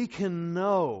 And we can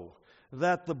know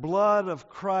that the blood of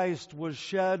Christ was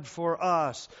shed for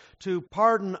us to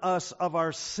pardon us of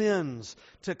our sins,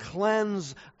 to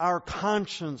cleanse our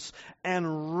conscience,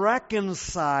 and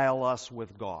reconcile us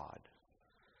with God.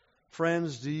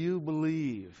 Friends, do you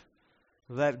believe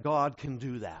that God can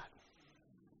do that?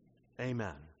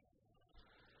 Amen.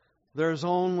 There's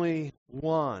only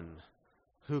one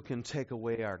who can take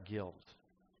away our guilt.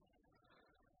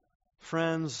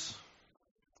 Friends,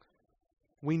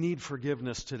 we need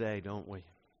forgiveness today, don't we?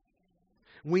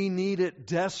 We need it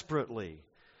desperately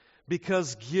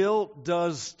because guilt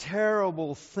does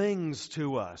terrible things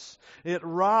to us. It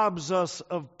robs us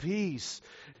of peace.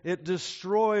 It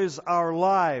destroys our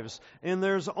lives. And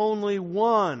there's only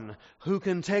one who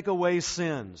can take away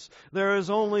sins. There is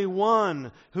only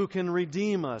one who can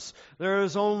redeem us. There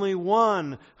is only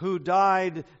one who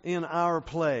died in our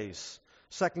place.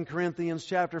 2 Corinthians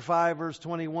chapter 5 verse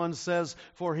 21 says,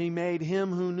 "For he made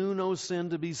him who knew no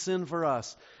sin to be sin for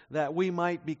us, that we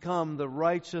might become the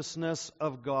righteousness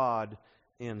of God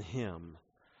in him."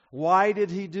 Why did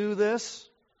he do this?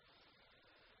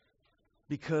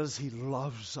 Because he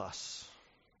loves us.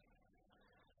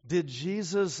 Did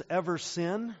Jesus ever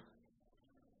sin?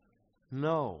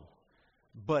 No.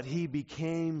 But he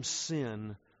became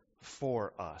sin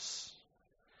for us.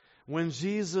 When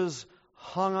Jesus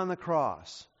hung on the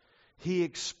cross, he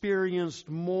experienced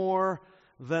more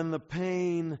than the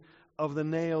pain of the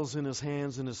nails in his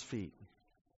hands and his feet.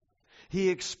 He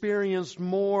experienced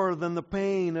more than the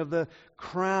pain of the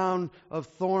crown of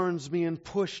thorns being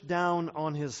pushed down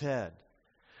on his head.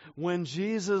 When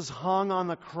Jesus hung on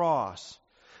the cross,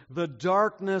 the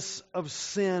darkness of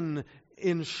sin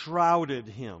enshrouded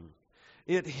him.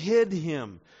 It hid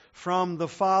him from the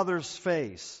Father's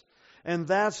face. And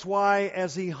that's why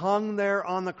as he hung there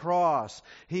on the cross,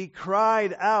 he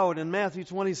cried out in Matthew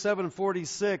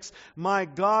 27:46, my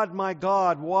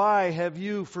God, why have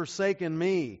you forsaken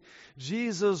me?"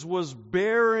 Jesus was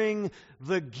bearing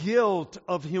the guilt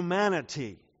of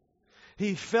humanity.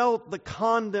 He felt the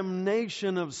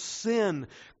condemnation of sin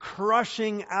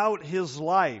crushing out his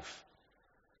life.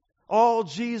 All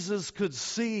Jesus could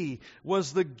see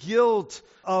was the guilt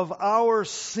of our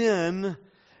sin,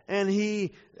 and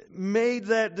he made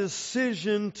that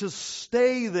decision to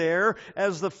stay there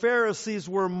as the Pharisees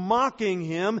were mocking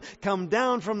him. "Come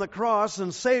down from the cross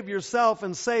and save yourself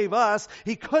and save us."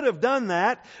 He could have done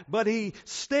that, but he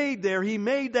stayed there. He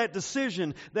made that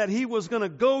decision that he was going to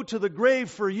go to the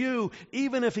grave for you,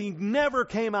 even if he never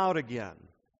came out again.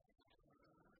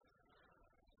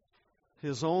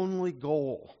 His only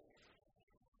goal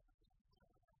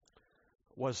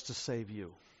was to save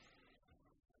you,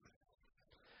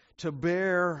 to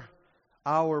bear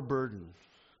our burden,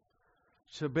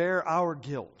 to bear our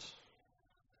guilt.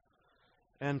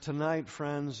 And tonight,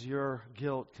 friends, your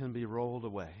guilt can be rolled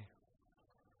away.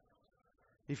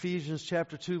 Ephesians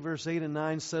chapter 2, verse 8 and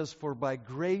 9 says, "For by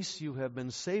grace you have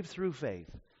been saved through faith,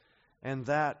 and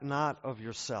that not of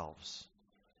yourselves.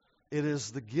 It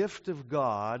is the gift of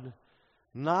God,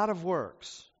 not of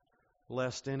works,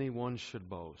 lest anyone should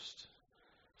boast."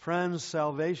 Friends,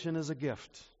 salvation is a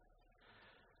gift.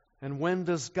 And when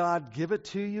does God give it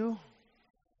to you?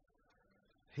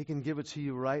 He can give it to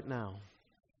you right now.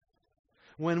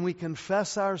 When we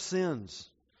confess our sins,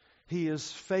 He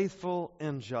is faithful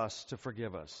and just to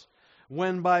forgive us.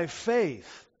 When by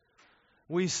faith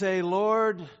we say,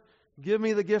 "Lord, give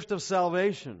me the gift of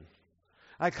salvation.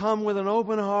 I come with an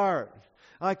open heart.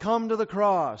 I come to the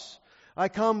cross. I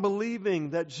come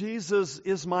believing that Jesus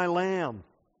is my Lamb.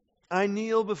 I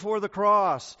kneel before the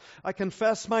cross. I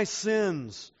confess my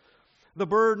sins. The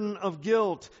burden of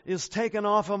guilt is taken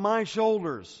off of my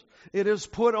shoulders. It is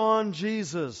put on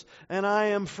Jesus, and I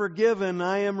am forgiven.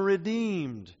 I am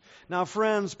redeemed." Now,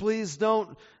 friends, please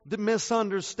don't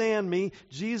misunderstand me.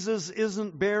 Jesus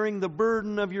isn't bearing the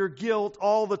burden of your guilt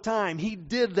all the time. He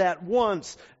did that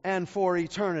once and for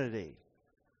eternity.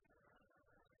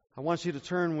 I want you to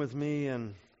turn with me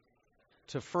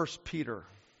to 1 Peter.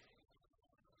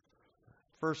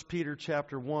 1 Peter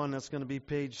chapter 1, that's going to be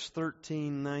page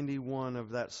 1391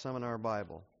 of that seminar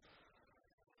Bible.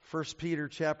 1 Peter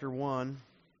chapter 1,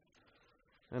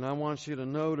 and I want you to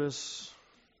notice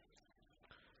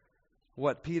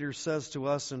what Peter says to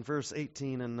us in verse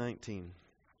 18 and 19.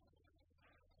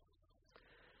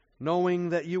 "Knowing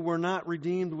that you were not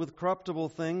redeemed with corruptible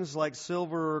things like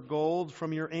silver or gold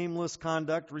from your aimless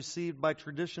conduct received by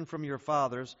tradition from your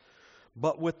fathers,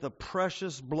 but with the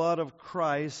precious blood of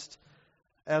Christ,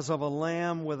 as of a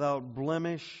lamb without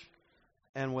blemish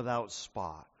and without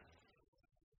spot."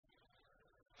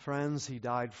 Friends, He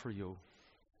died for you.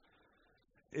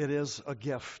 It is a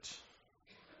gift.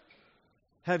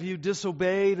 Have you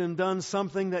disobeyed and done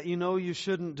something that you know you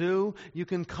shouldn't do? You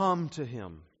can come to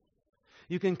Him.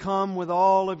 You can come with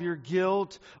all of your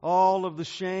guilt, all of the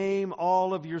shame,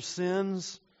 all of your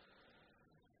sins,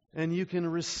 and you can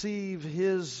receive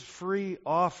His free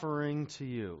offering to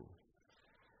you.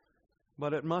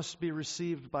 But it must be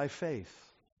received by faith.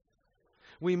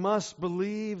 We must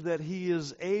believe that He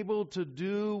is able to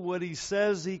do what He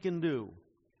says He can do.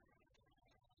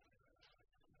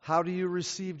 How do you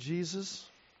receive Jesus?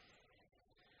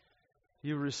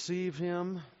 You receive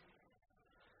Him.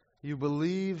 You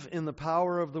believe in the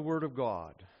power of the Word of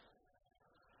God.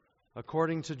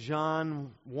 According to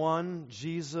John 1,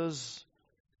 Jesus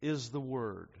is the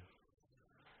Word.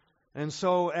 And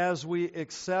so as we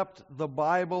accept the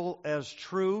Bible as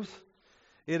truth,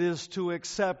 it is to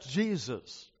accept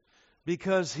Jesus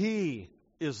because He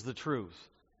is the truth,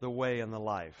 the way, and the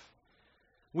life.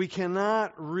 We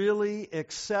cannot really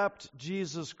accept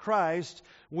Jesus Christ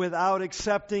without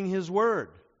accepting His Word.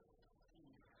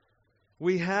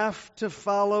 We have to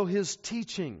follow His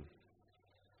teaching,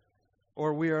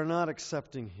 or we are not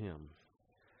accepting Him.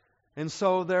 And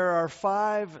so there are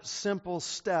 5 simple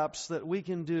steps that we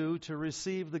can do to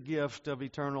receive the gift of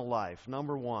eternal life.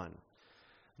 Number 1,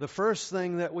 the first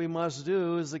thing that we must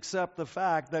do is accept the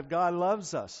fact that God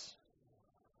loves us.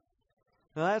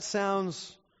 Now that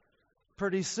sounds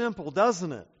pretty simple,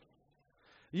 doesn't it?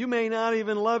 You may not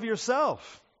even love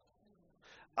yourself.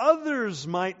 Others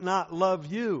might not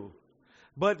love you.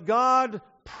 But God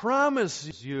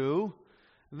promises you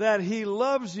that He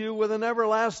loves you with an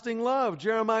everlasting love.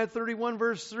 Jeremiah 31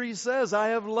 verse 3 says, I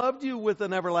have loved you with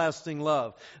an everlasting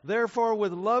love. Therefore,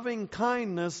 with loving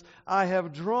kindness, I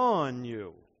have drawn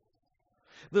you.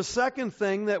 The second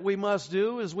thing that we must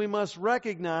do is we must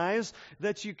recognize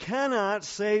that you cannot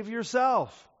save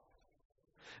yourself.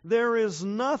 There is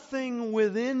nothing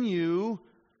within you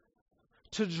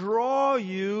to draw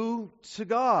you to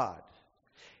God.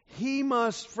 He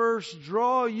must first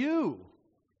draw you.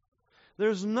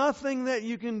 There's nothing that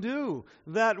you can do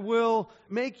that will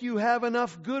make you have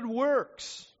enough good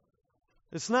works.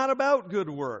 It's not about good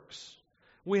works.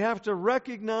 We have to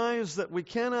recognize that we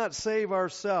cannot save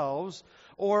ourselves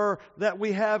or that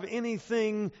we have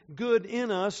anything good in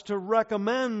us to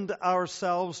recommend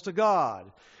ourselves to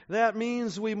God. That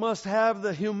means we must have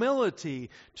the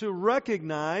humility to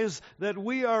recognize that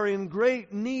we are in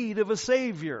great need of a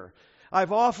Savior.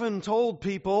 I've often told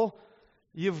people,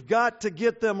 you've got to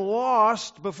get them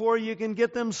lost before you can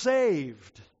get them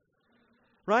saved.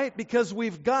 Right? Because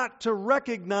we've got to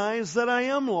recognize that I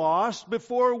am lost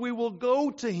before we will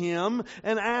go to Him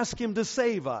and ask Him to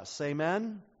save us.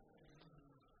 Amen?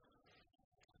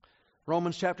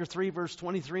 Romans chapter 3, verse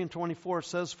 23 and 24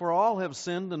 says, For all have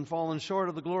sinned and fallen short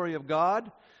of the glory of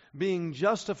God, being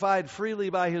justified freely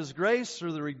by His grace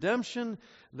through the redemption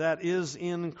that is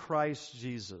in Christ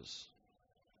Jesus.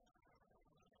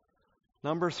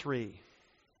 Number 3,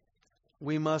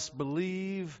 we must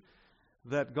believe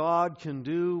that God can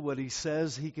do what He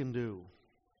says He can do.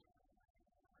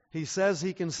 He says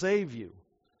He can save you.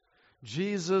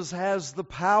 Jesus has the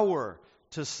power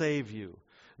to save you.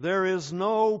 There is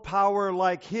no power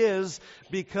like His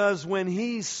because when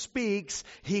He speaks,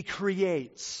 He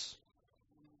creates.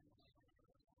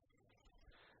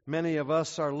 Many of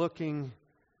us are looking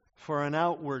for an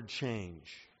outward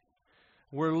change.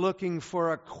 We're looking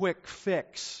for a quick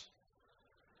fix.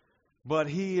 But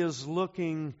He is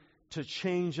looking to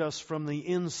change us from the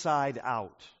inside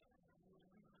out.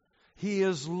 He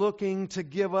is looking to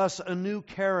give us a new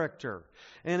character.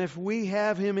 And if we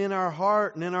have Him in our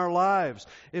heart and in our lives,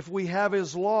 if we have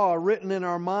His law written in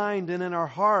our mind and in our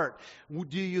heart,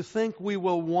 do you think we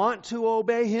will want to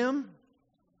obey Him?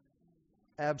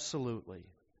 Absolutely.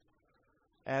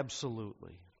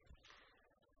 Absolutely.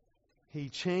 He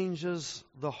changes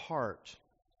the heart.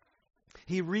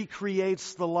 He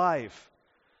recreates the life.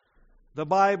 The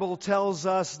Bible tells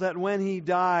us that when He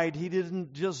died, He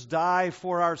didn't just die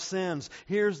for our sins.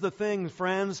 Here's the thing,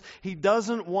 friends. He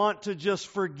doesn't want to just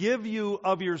forgive you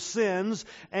of your sins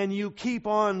and you keep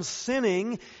on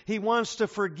sinning. He wants to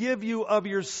forgive you of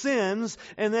your sins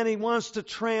and then He wants to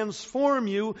transform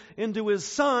you into His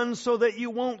Son so that you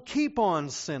won't keep on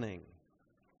sinning.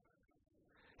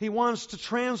 He wants to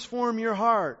transform your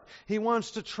heart. He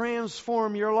wants to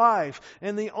transform your life.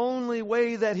 And the only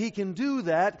way that He can do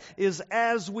that is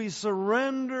as we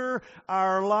surrender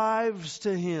our lives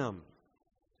to Him.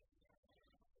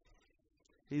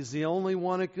 He's the only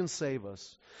one who can save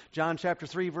us. John chapter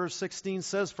 3 verse 16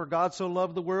 says, For God so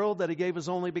loved the world that He gave His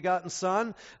only begotten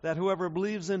Son, that whoever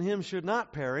believes in Him should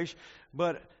not perish,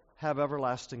 but have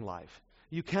everlasting life.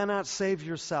 You cannot save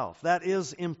yourself. That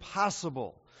is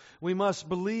impossible. We must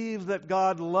believe that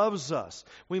God loves us.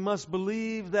 We must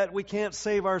believe that we can't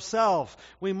save ourselves.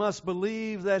 We must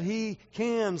believe that He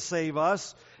can save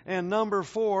us. And number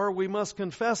 4, we must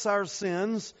confess our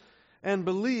sins and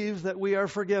believe that we are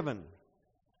forgiven.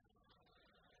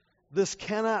 This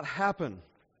cannot happen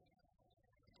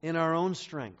in our own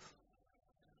strength.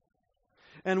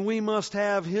 And we must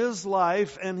have His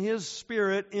life and His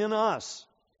Spirit in us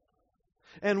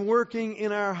and working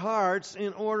in our hearts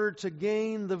in order to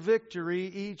gain the victory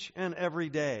each and every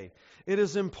day. It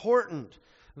is important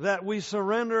that we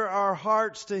surrender our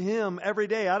hearts to Him every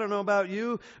day. I don't know about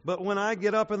you, but when I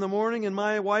get up in the morning and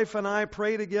my wife and I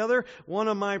pray together, one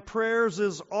of my prayers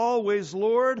is always,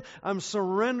 Lord, I'm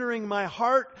surrendering my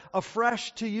heart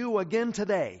afresh to You again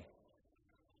today.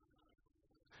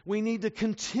 We need to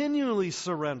continually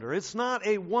surrender. It's not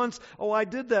a once, oh, I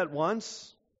did that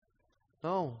once.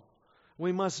 No,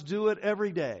 we must do it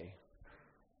every day.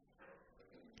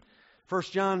 1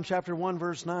 John chapter 1,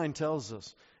 verse 9 tells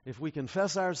us, if we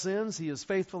confess our sins, He is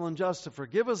faithful and just to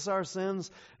forgive us our sins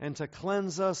and to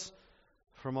cleanse us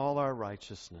from all our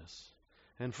righteousness.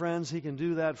 And friends, He can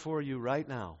do that for you right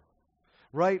now.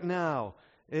 Right now,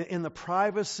 in the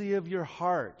privacy of your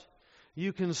heart,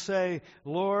 you can say,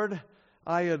 Lord,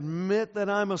 I admit that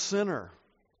I'm a sinner.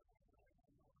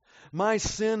 My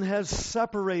sin has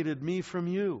separated me from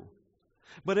You.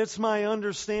 But it's my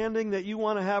understanding that You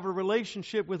want to have a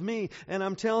relationship with me, and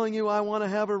I'm telling you I want to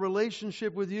have a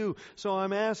relationship with You. So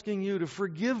I'm asking You to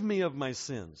forgive me of my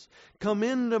sins. Come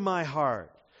into my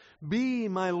heart. Be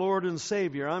my Lord and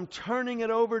Savior. I'm turning it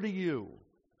over to You.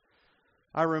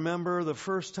 I remember the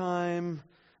first time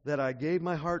that I gave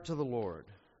my heart to the Lord.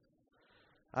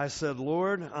 I said,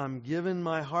 Lord, I'm giving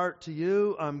my heart to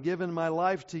You. I'm giving my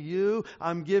life to You.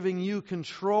 I'm giving You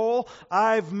control.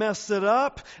 I've messed it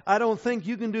up. I don't think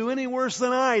You can do any worse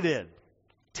than I did.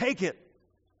 Take it.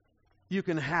 You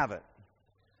can have it.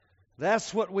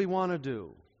 That's what we want to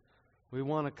do. We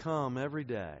want to come every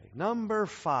day. Number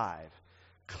 5,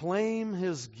 claim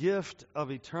His gift of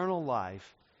eternal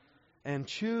life and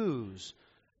choose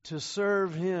to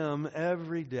serve Him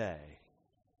every day.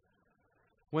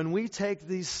 When we take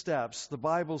these steps, the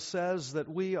Bible says that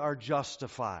we are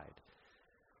justified.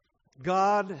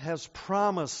 God has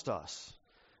promised us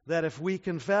that if we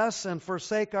confess and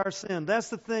forsake our sin, that's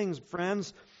the thing,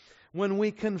 friends, when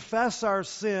we confess our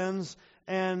sins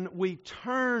and we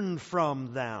turn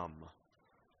from them,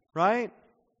 right?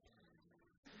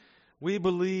 We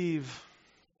believe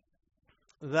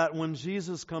that when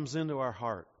Jesus comes into our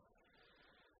heart,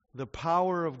 the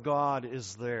power of God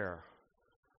is there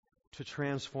to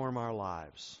transform our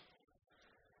lives.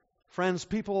 Friends,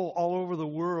 people all over the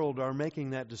world are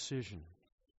making that decision.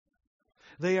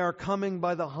 They are coming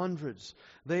by the hundreds.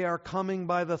 They are coming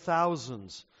by the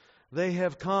thousands. They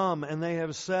have come and they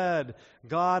have said,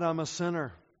 God, I'm a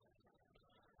sinner.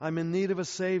 I'm in need of a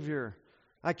Savior.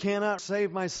 I cannot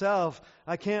save myself.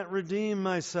 I can't redeem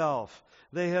myself.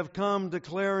 They have come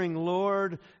declaring,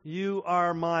 Lord, You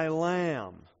are my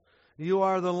Lamb. You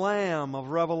are the Lamb of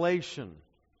Revelation.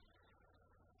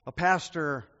 A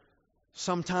pastor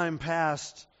sometime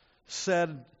past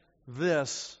said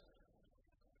this,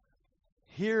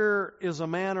 here is a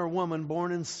man or woman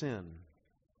born in sin.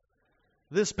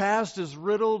 This past is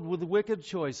riddled with wicked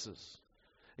choices.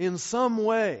 In some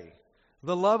way,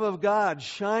 the love of God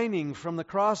shining from the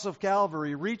cross of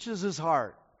Calvary reaches his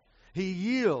heart. He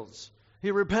yields, he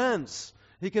repents,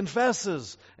 he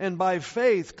confesses, and by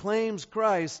faith claims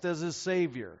Christ as his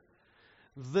Savior.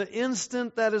 The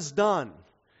instant that is done,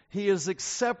 he is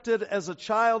accepted as a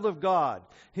child of God.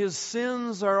 His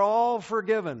sins are all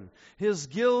forgiven. His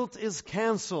guilt is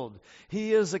canceled.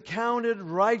 He is accounted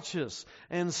righteous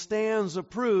and stands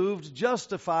approved,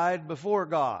 justified before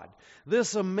God.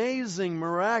 This amazing,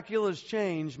 miraculous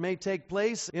change may take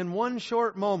place in one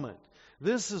short moment.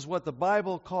 This is what the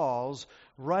Bible calls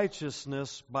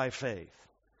righteousness by faith.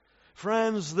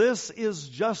 Friends, this is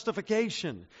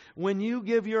justification. When you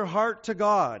give your heart to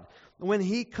God, when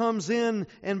He comes in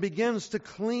and begins to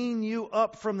clean you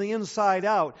up from the inside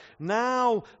out,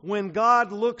 now when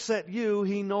God looks at you,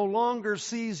 He no longer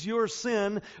sees your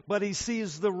sin, but He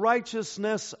sees the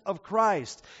righteousness of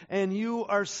Christ. And you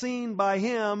are seen by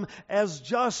Him as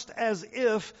just as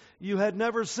if you had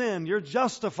never sinned. You're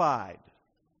justified.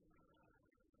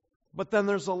 But then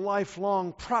there's a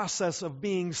lifelong process of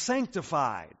being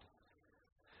sanctified.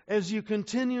 As you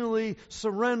continually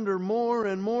surrender more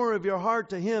and more of your heart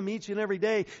to Him each and every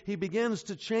day, He begins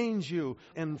to change you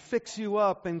and fix you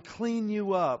up and clean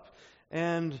you up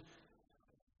and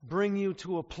bring you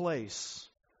to a place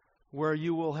where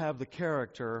you will have the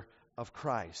character of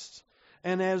Christ.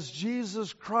 And as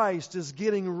Jesus Christ is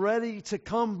getting ready to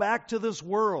come back to this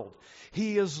world,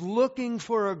 He is looking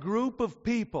for a group of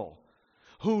people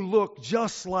who look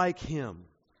just like Him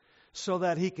so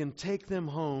that He can take them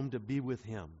home to be with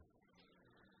Him.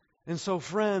 And so,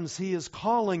 friends, He is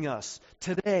calling us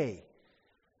today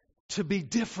to be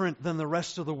different than the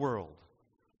rest of the world.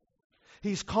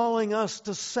 He's calling us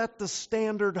to set the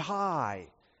standard high.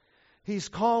 He's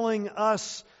calling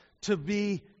us to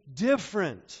be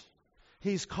different.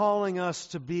 He's calling us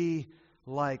to be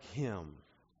like Him.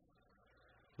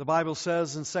 The Bible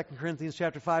says in 2 Corinthians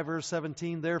chapter 5, verse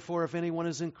 17, "Therefore, if anyone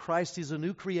is in Christ, he's a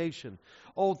new creation.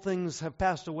 Old things have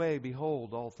passed away.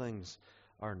 Behold, all things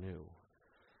are new."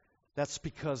 That's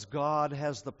because God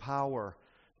has the power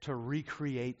to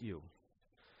recreate you.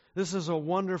 This is a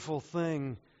wonderful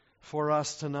thing for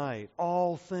us tonight.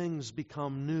 All things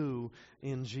become new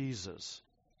in Jesus.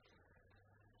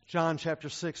 John chapter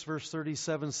 6, verse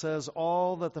 37 says,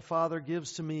 "All that the Father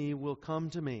gives to me will come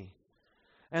to me,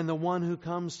 and the one who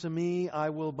comes to me I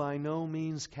will by no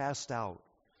means cast out."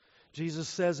 Jesus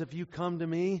says, if you come to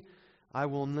me, I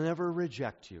will never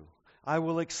reject you. I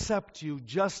will accept you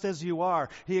just as you are.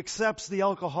 He accepts the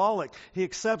alcoholic. He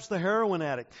accepts the heroin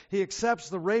addict. He accepts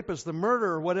the rapist, the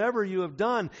murderer, whatever you have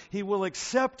done. He will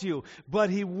accept you,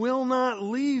 but He will not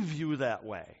leave you that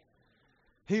way.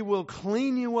 He will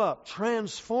clean you up,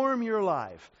 transform your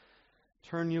life,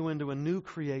 turn you into a new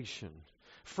creation.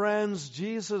 Friends,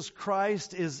 Jesus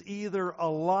Christ is either a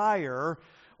liar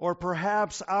or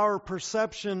perhaps our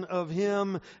perception of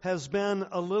Him has been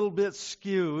a little bit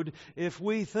skewed if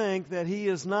we think that He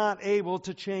is not able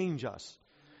to change us.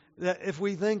 That if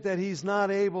we think that He's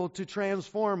not able to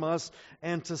transform us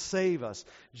and to save us.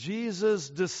 Jesus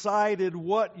decided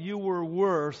what you were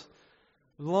worth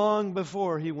long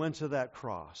before He went to that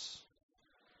cross.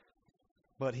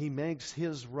 But He makes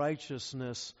His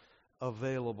righteousness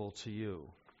available to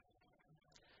you.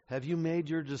 Have you made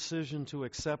your decision to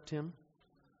accept Him?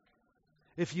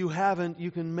 If you haven't, you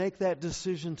can make that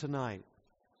decision tonight.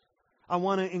 I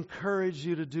want to encourage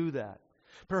you to do that.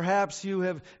 Perhaps you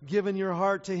have given your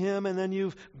heart to Him and then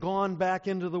you've gone back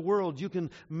into the world. You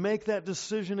can make that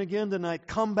decision again tonight.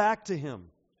 Come back to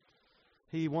Him.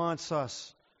 He wants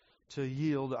us to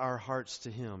yield our hearts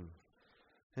to Him.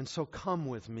 And so come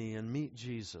with me and meet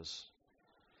Jesus.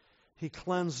 He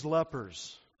cleansed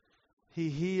lepers. He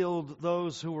healed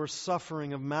those who were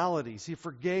suffering of maladies. He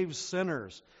forgave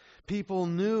sinners. People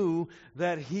knew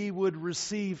that He would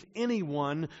receive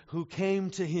anyone who came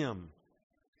to Him.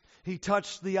 He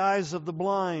touched the eyes of the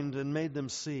blind and made them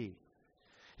see.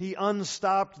 He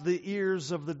unstopped the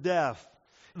ears of the deaf.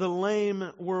 The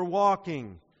lame were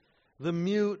walking. The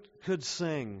mute could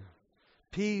sing.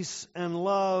 Peace and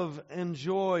love and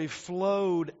joy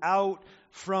flowed out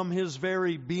from His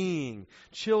very being.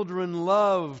 Children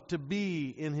loved to be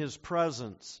in His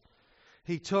presence.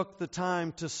 He took the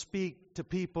time to speak to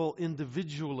people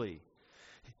individually.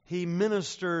 He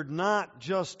ministered not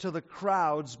just to the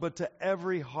crowds, but to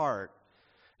every heart.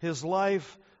 His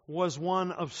life was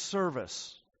one of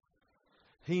service.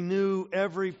 He knew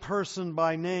every person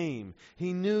by name.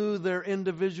 He knew their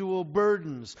individual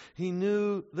burdens. He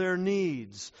knew their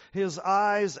needs. His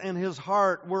eyes and His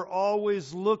heart were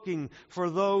always looking for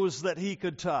those that He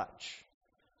could touch.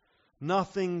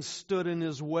 Nothing stood in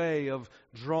His way of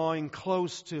drawing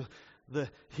close to the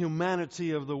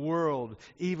humanity of the world,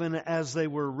 even as they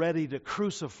were ready to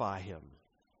crucify Him.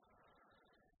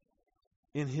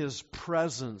 In His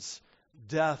presence,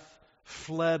 death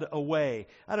fled away.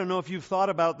 I don't know if you've thought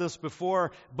about this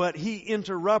before, but He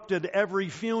interrupted every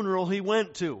funeral He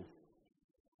went to.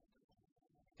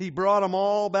 He brought them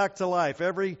all back to life,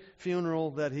 every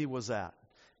funeral that He was at.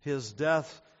 His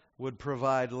death would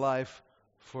provide life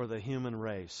for the human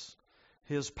race.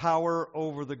 His power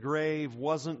over the grave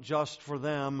wasn't just for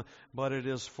them, but it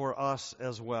is for us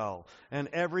as well. And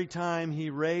every time He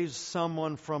raised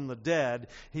someone from the dead,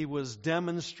 He was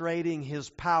demonstrating His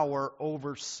power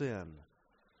over sin.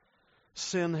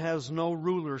 Sin has no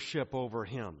rulership over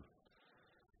Him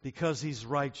because He's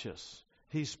righteous,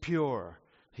 He's pure,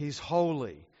 He's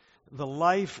holy. The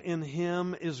life in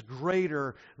Him is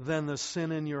greater than the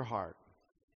sin in your heart.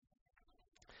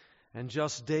 And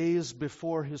just days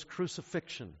before His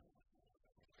crucifixion,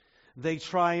 they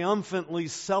triumphantly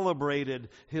celebrated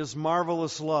His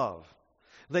marvelous love.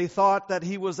 They thought that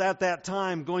He was at that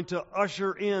time going to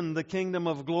usher in the kingdom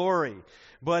of glory,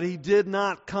 but He did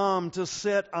not come to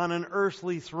sit on an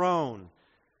earthly throne.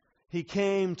 He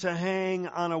came to hang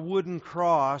on a wooden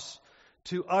cross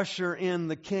to usher in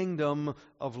the kingdom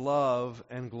of love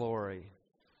and glory.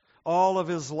 All of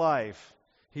His life,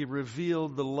 He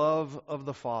revealed the love of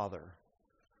the Father.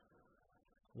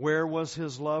 Where was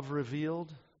His love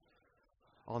revealed?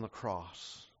 On the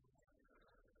cross,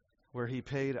 where He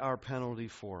paid our penalty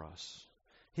for us.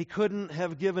 He couldn't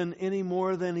have given any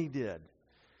more than He did.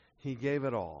 He gave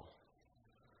it all.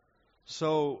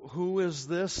 So, who is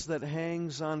this that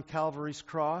hangs on Calvary's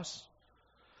cross?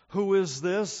 Who is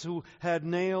this who had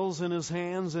nails in His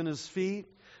hands and His feet?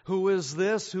 Who is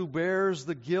this who bears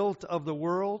the guilt of the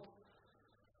world?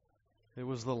 It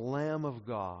was the Lamb of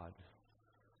God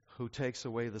who takes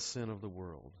away the sin of the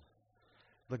world.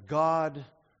 The God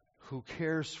who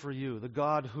cares for you, the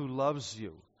God who loves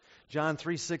you. John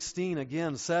 3:16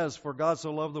 again says, "For God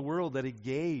so loved the world that He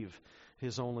gave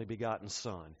His only begotten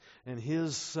Son." And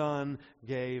His Son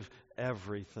gave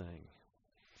everything.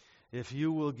 If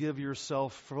you will give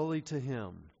yourself fully to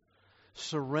Him,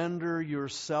 surrender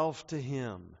yourself to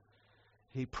Him,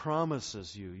 He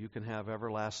promises you can have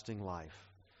everlasting life.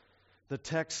 The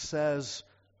text says,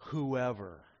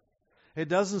 whoever. It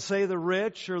doesn't say the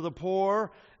rich or the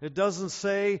poor. It doesn't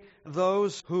say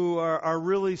those who are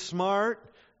really smart,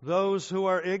 those who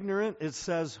are ignorant. It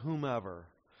says whomever.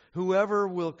 Whoever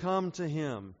will come to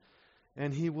Him,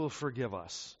 and He will forgive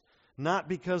us. Not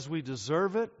because we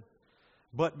deserve it,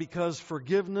 but because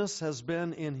forgiveness has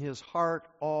been in His heart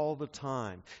all the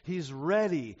time. He's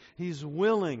ready. He's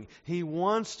willing. He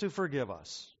wants to forgive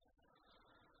us.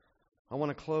 I want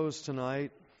to close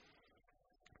tonight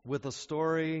with a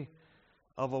story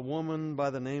of a woman by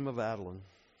the name of Adeline.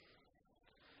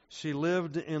 She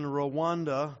lived in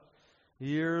Rwanda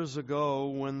years ago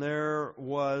when there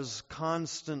was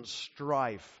constant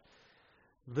strife.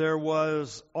 There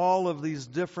was all of these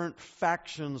different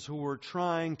factions who were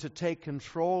trying to take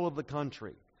control of the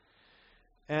country.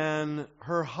 And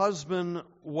her husband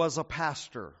was a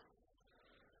pastor.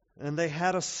 And they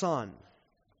had a son.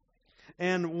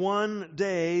 And one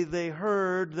day they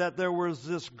heard that there was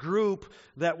this group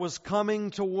that was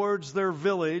coming towards their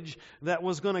village that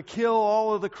was going to kill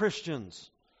all of the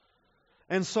Christians.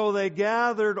 And so they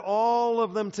gathered all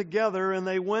of them together and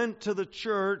they went to the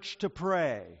church to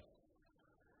pray.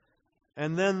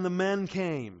 And then the men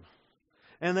came.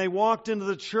 And they walked into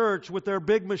the church with their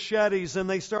big machetes and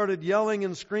they started yelling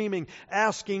and screaming,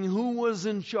 asking who was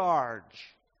in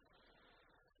charge.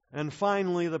 And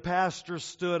finally the pastor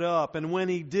stood up, and when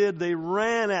he did, they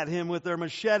ran at him with their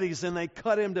machetes and they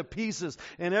cut him to pieces.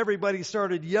 And everybody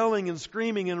started yelling and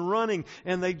screaming and running,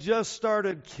 and they just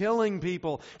started killing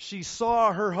people. She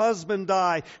saw her husband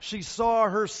die. She saw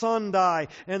her son die.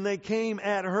 And they came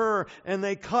at her and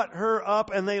they cut her up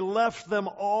and they left them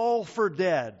all for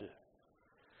dead.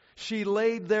 She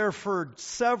laid there for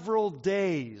several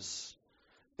days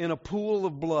in a pool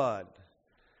of blood.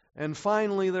 And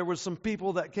finally, there were some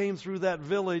people that came through that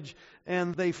village,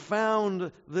 and they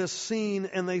found this scene,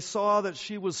 and they saw that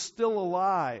she was still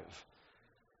alive.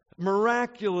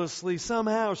 Miraculously,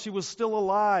 somehow, she was still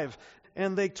alive,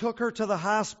 and they took her to the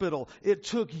hospital. It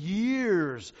took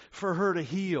years for her to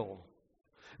heal.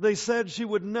 They said she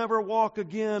would never walk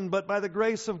again, but by the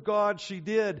grace of God, she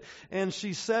did. And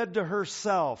she said to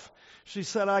herself, she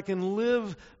said, I can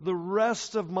live the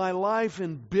rest of my life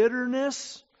in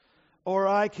bitterness, or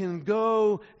I can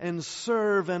go and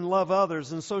serve and love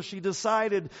others. And so she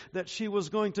decided that she was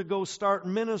going to go start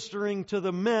ministering to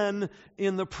the men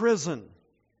in the prison.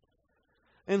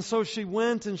 And so she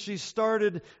went and she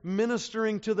started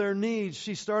ministering to their needs.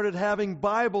 She started having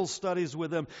Bible studies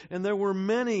with them. And there were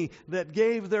many that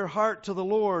gave their heart to the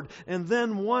Lord. And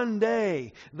then one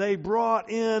day they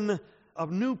brought in a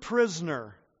new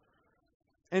prisoner.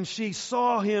 And she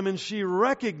saw him and she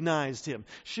recognized him.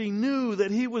 She knew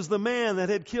that he was the man that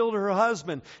had killed her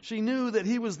husband. She knew that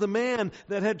he was the man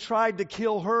that had tried to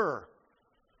kill her.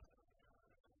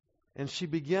 And she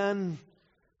began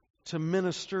to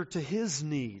minister to his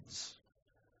needs.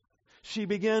 She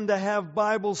began to have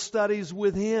Bible studies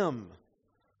with him.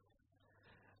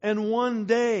 And one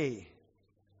day,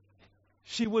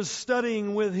 she was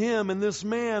studying with him, and this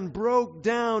man broke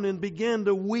down and began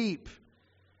to weep.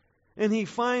 And he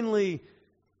finally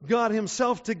got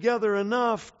himself together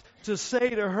enough to say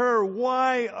to her,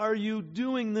 why are you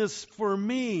doing this for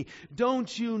me?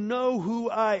 Don't you know who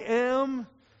I am?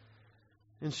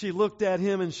 And she looked at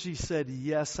him and she said,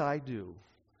 yes, I do.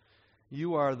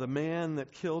 You are the man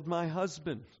that killed my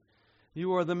husband.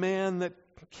 You are the man that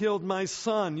killed my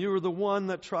son. You are the one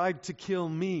that tried to kill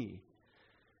me.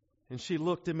 And she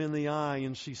looked him in the eye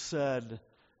and she said,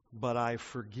 but I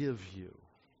forgive you.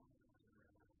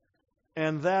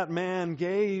 And that man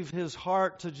gave his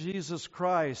heart to Jesus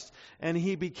Christ, and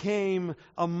he became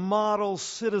a model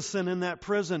citizen in that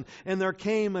prison. And there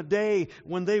came a day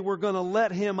when they were going to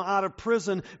let him out of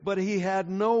prison, but he had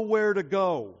nowhere to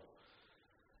go.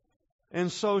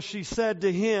 And so she said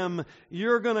to him,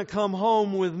 "You're going to come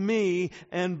home with me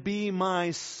and be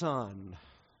my son."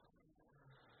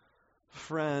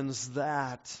 Friends,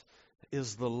 that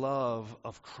is the love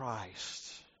of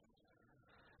Christ.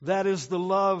 That is the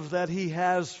love that He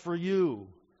has for you.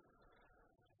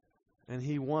 And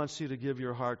He wants you to give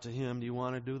your heart to Him. Do you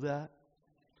want to do that?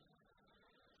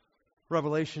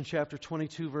 Revelation chapter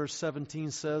 22 verse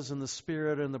 17 says, "And the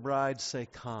Spirit and the bride say,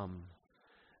 'Come.'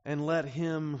 And let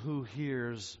him who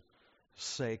hears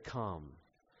say, 'Come.'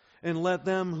 And let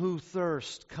them who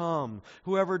thirst come.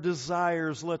 Whoever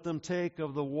desires, let them take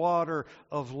of the water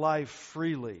of life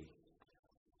freely."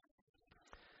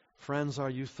 Friends, are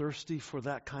you thirsty for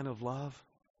that kind of love?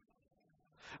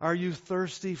 Are you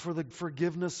thirsty for the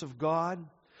forgiveness of God,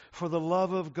 for the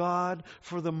love of God,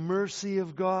 for the mercy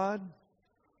of God?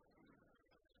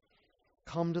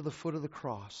 Come to the foot of the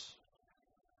cross.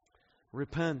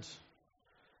 Repent.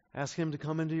 Ask Him to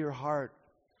come into your heart,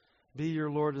 be your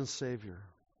Lord and Savior.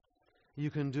 You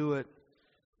can do it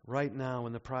right now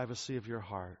in the privacy of your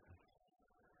heart.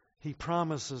 He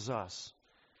promises us,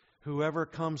 whoever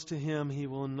comes to Him, He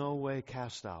will in no way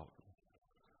cast out.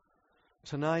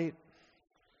 Tonight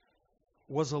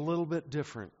was a little bit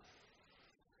different.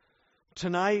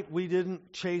 Tonight we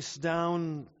didn't chase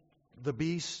down the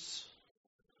beasts.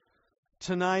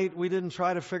 Tonight we didn't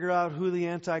try to figure out who the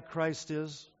Antichrist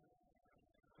is.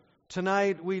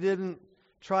 Tonight we didn't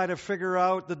try to figure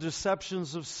out the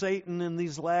deceptions of Satan in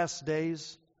these last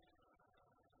days.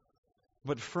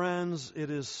 But friends, it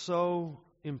is so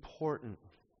important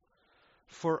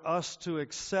for us to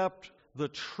accept the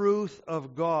truth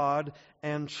of God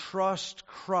and trust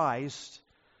Christ,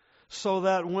 so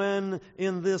that when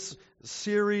in this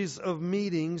series of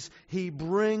meetings He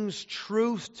brings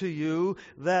truth to you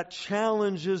that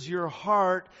challenges your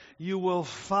heart, you will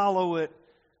follow it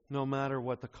no matter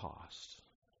what the cost.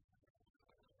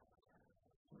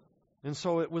 And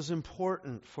so it was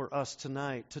important for us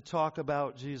tonight to talk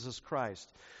about Jesus Christ.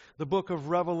 The book of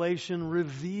Revelation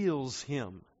reveals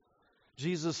Him.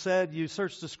 Jesus said, "You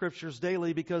search the Scriptures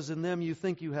daily because in them you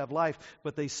think you have life,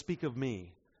 but they speak of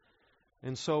me."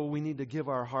 And so we need to give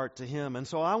our heart to Him. And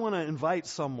so I want to invite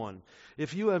someone.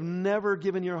 If you have never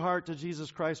given your heart to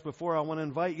Jesus Christ before, I want to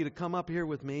invite you to come up here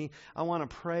with me. I want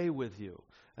to pray with you.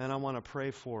 And I want to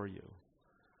pray for you.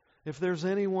 If there's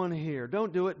anyone here,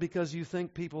 don't do it because you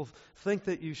think people think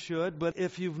that you should, but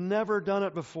if you've never done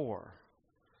it before,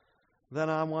 then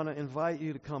I want to invite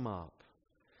you to come up.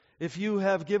 If you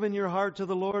have given your heart to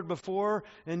the Lord before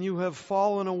and you have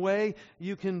fallen away,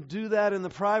 you can do that in the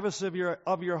privacy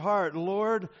of your heart.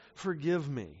 "Lord, forgive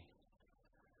me."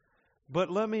 But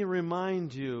let me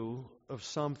remind you of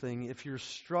something if you're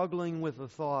struggling with the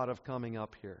thought of coming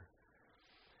up here.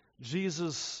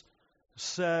 Jesus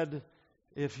said,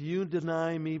 "If you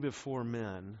deny me before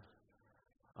men,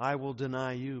 I will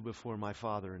deny you before my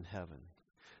Father in heaven."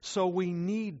 So we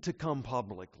need to come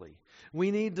publicly.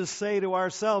 We need to say to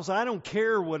ourselves, "I don't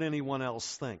care what anyone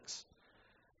else thinks.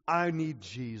 I need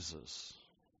Jesus."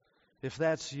 If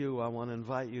that's you, I want to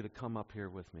invite you to come up here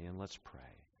with me and let's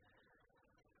pray.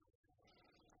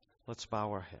 Let's bow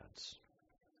our heads.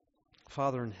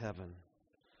 Father in heaven,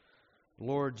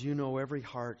 Lord, you know every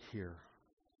heart here.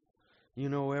 You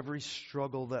know every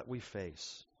struggle that we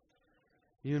face.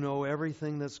 You know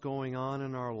everything that's going on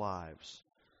in our lives.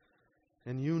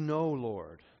 And you know,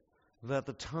 Lord, that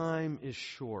the time is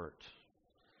short.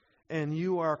 And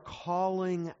you are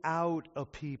calling out a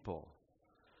people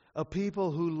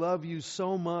who love you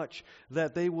so much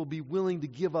that they will be willing to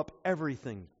give up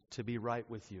everything to be right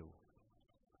with you.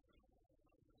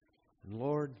 And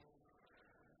Lord,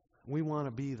 we want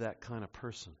to be that kind of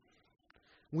person.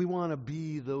 We want to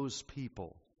be those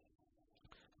people.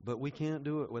 But we can't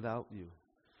do it without you.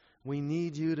 We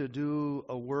need you to do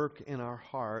a work in our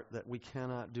heart that we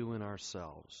cannot do in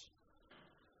ourselves.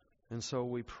 And so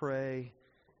we pray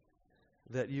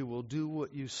that you will do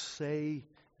what you say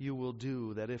you will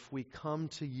do, that if we come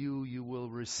to you, you will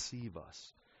receive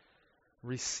us.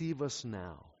 Receive us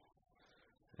now.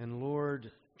 And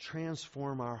Lord,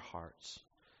 transform our hearts.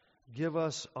 Give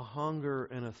us a hunger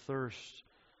and a thirst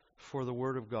for the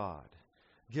Word of God.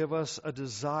 Give us a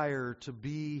desire to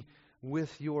be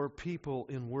with your people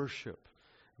in worship.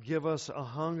 Give us a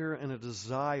hunger and a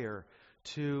desire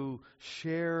to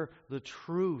share the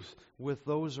truth with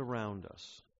those around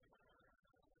us.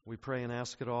 We pray and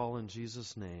ask it all in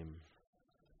Jesus' name.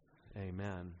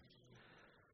 Amen.